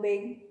sa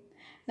tubig.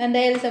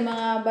 Dahil sa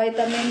mga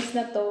vitamins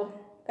na to,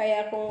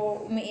 kaya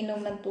ako umiinom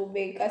ng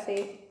tubig.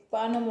 Kasi,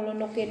 paano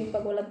mulunukin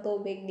pag walang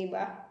tubig, di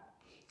ba?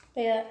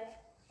 Kaya,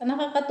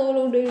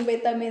 nakakatulong doon yung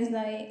vitamins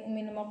na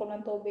uminom ako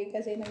ng tubig.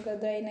 Kasi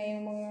nagka-dry na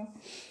yung mga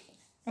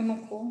ano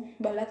ko,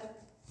 balat.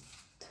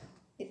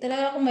 Di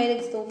talaga ako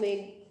mahilig sa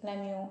tubig. Alam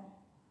nyo.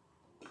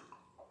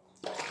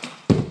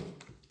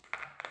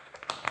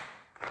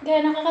 Kaya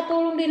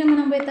nakakatulong din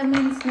naman ang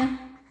vitamins na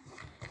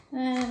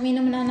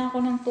minom na ako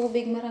ng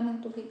tubig.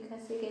 Maraming tubig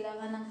kasi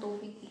kailangan ng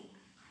tubig.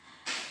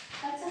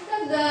 At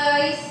saka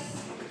guys,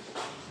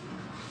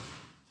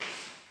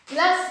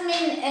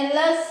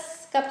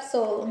 last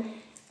capsule.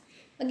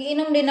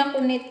 Nagiinom din ako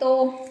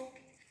nito.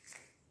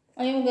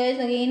 Ayun guys,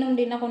 nagiinom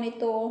din ako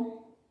nito.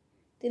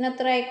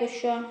 Tinatry ko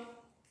siya.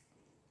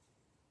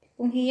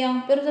 Kung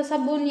hiyang. Pero sa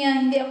sabon niya,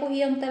 hindi ako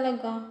hiyang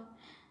talaga.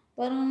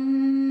 Parang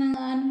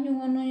ano yung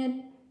ano niya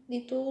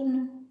dito.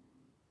 No?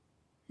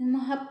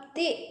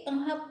 Mahapti.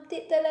 Ang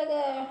hapti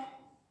talaga.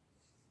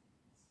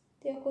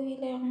 Hindi ako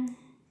hiyang.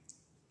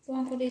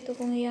 Tuwan ko dito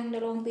kung hiyang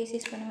 2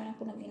 beses pa naman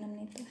ako nag-inom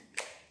nito.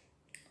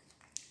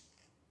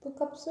 2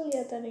 capsule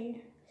yata na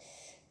yun.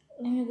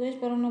 Alam nyo guys,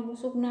 parang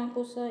nabusog na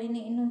ako sa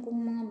iniinom kong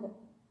mga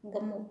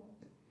gamot.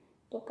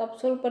 2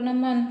 capsule pa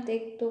naman.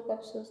 Take 2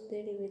 capsules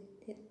daily with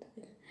it.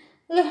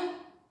 Alah!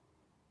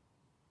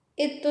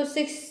 Ito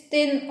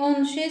 16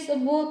 ounces of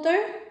water.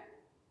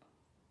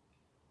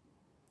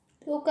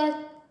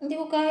 Hindi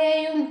ko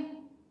kaya yung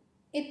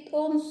 8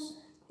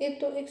 ounce.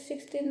 Ito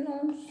 16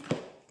 ounce.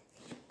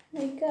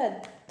 My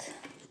God.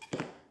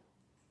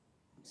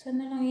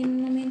 Sana lang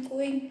inumin ko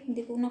eh.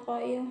 Hindi ko na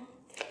kaya.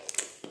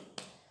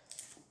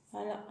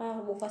 Hala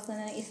ka, bukas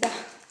na ng isa.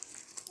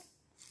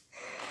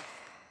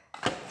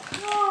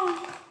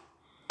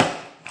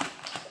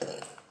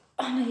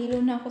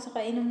 Nahilo na ako sa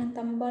kainom ng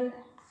tambal.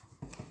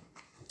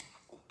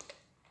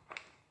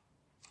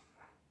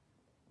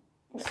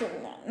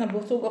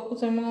 Nabusog ako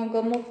sa mga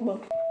gamot ba?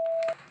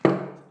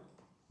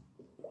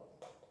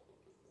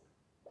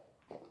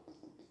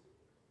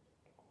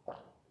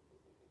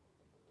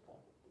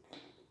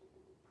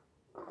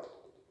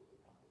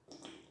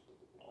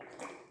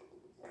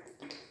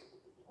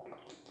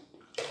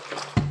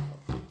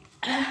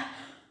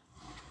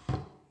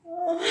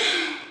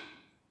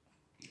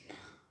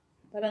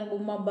 Parang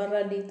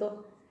bumabara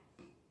dito.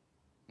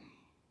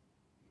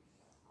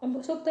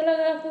 Nabusog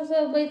talaga ako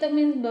sa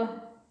vitamins ba?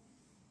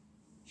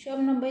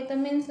 Siyam na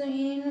vitamins na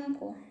ininom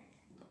ko.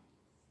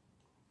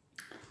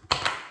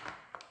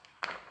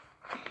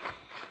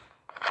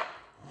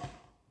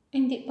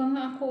 Hindi pa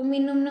nga ako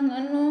uminom ng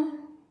ano.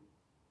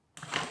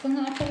 Hindi pa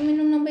nga ako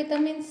uminom ng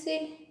vitamin C.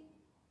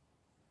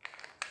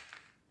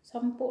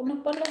 10 na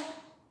pala.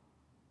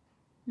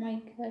 My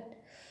God.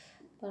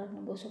 Parang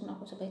nabusog na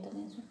ako sa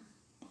vitamins.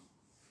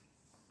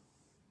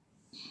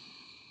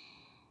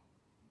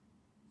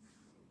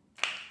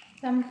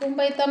 10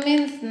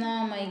 vitamins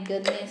na, my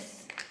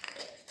goodness.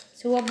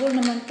 Chewable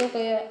naman to,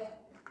 kaya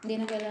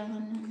hindi na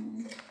kailangan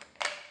ng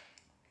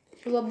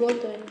chewable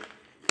to eh.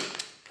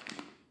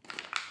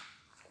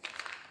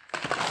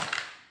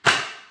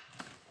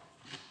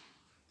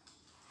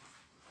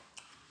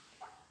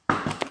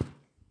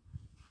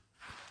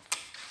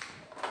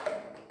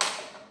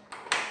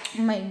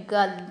 My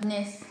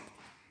goodness.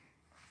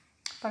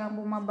 Parang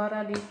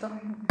bumabara dito.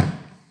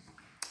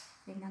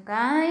 Okay na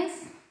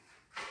guys.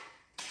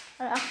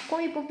 Ako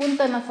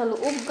ipupunta na sa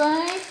loob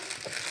guys.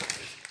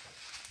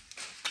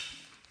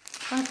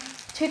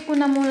 Check ko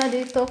na muna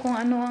dito kung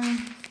ano ang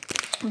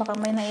baka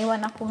may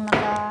naiwan akong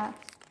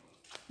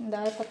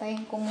dahil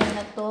patayin ko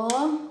muna to.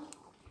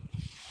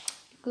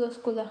 Close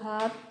ko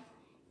lahat.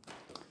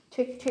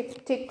 Check.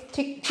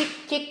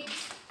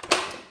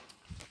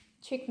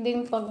 Check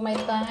din pag may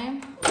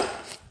time.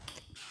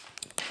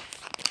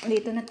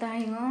 Dito na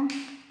tayo.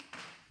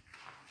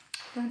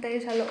 Doon tayo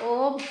sa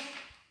loob.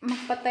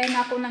 Magpatay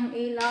na ako ng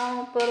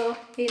ilaw, pero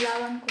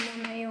ilawan ko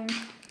muna yung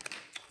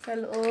sa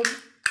loob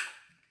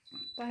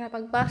para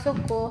pagpasok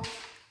ko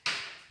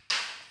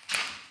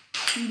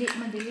hindi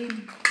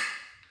madilim.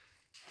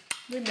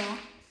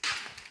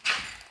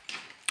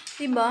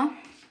 Diba?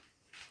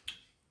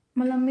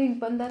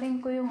 Malamig. Pandarin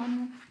ko yung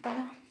ano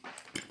para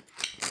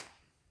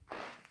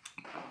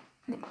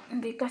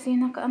hindi kasi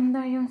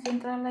nakaandar yung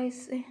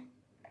centralized eh.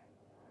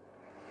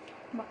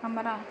 Baka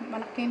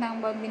malaki na ang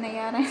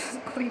binayaran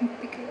sa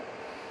kuryente kaya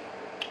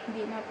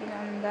hindi na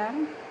pinandar.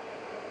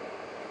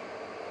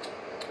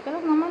 Pero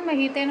naman,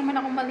 mahitay naman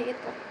akong maliit.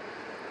 Oh.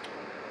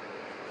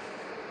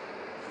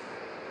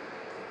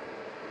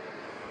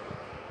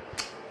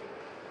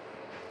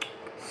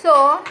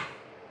 So,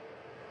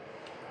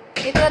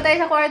 ito na tayo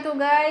sa kwarto,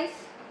 guys.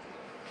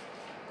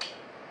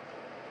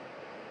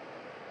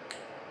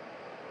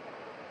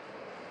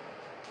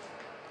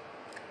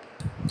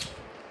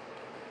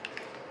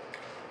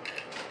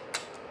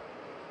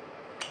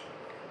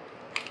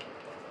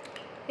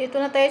 Dito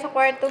na tayo sa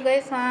kwarto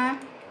guys ha.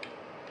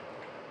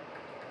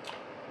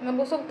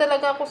 Nabusog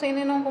talaga ako sa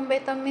ininom kong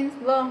vitamins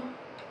ba.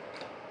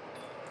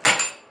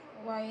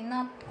 Why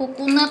not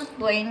coconut?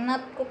 Why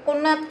not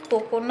coconut?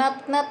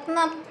 Coconut nut.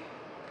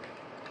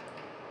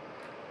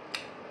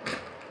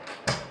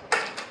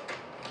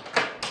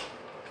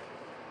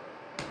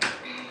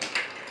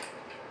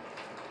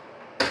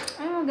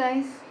 Ano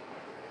guys?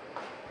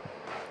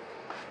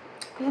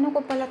 Ano ko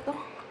pala to?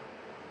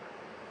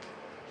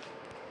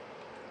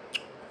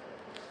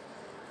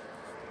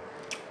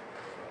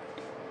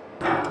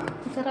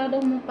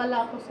 Sarado mo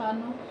pala ako sa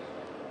ano.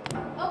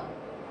 Oh!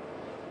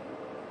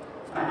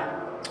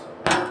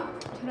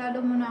 Sarado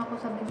muna ako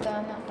sa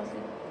bintana kasi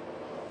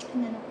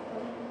hindi na ako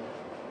pala.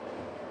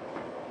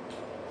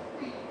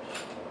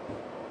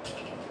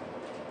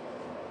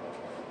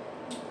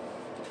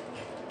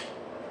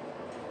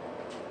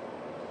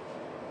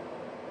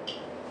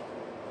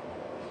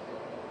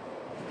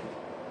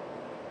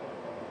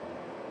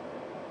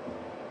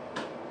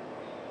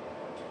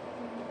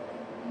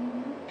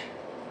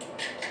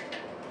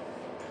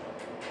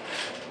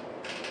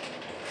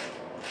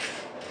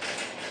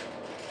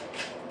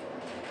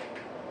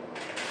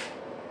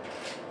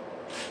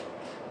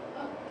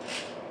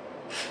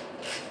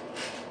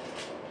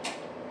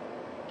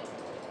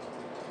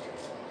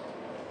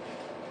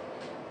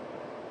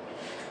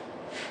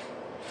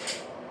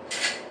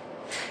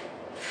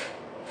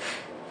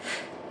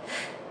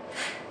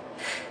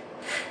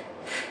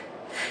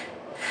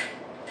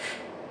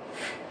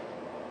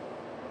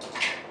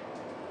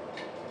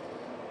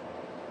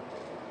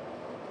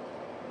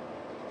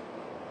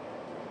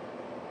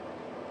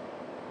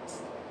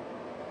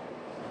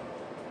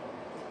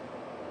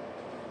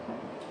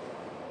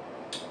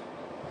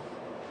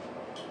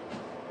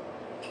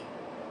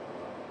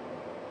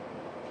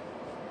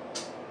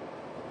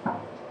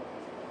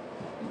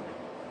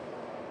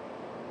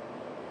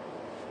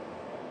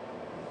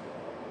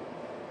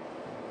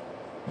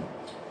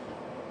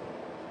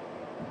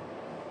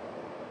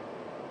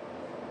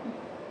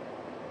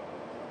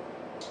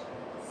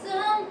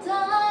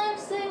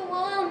 Sometimes I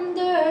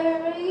wonder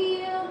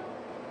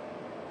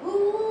who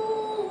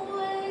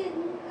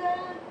ain't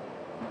got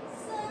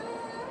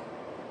some.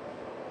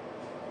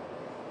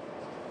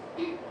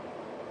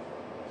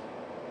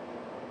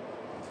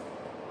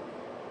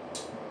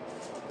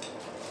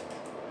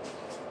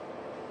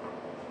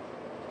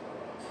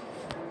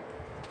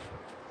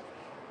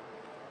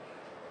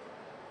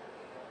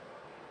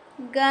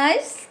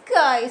 Guys,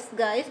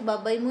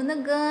 babay muna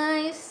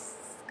guys.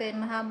 Kaya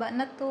mahaba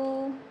na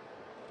to.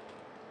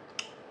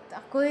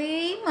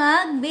 Ako'y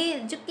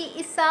mag-video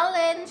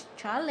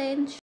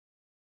challenge.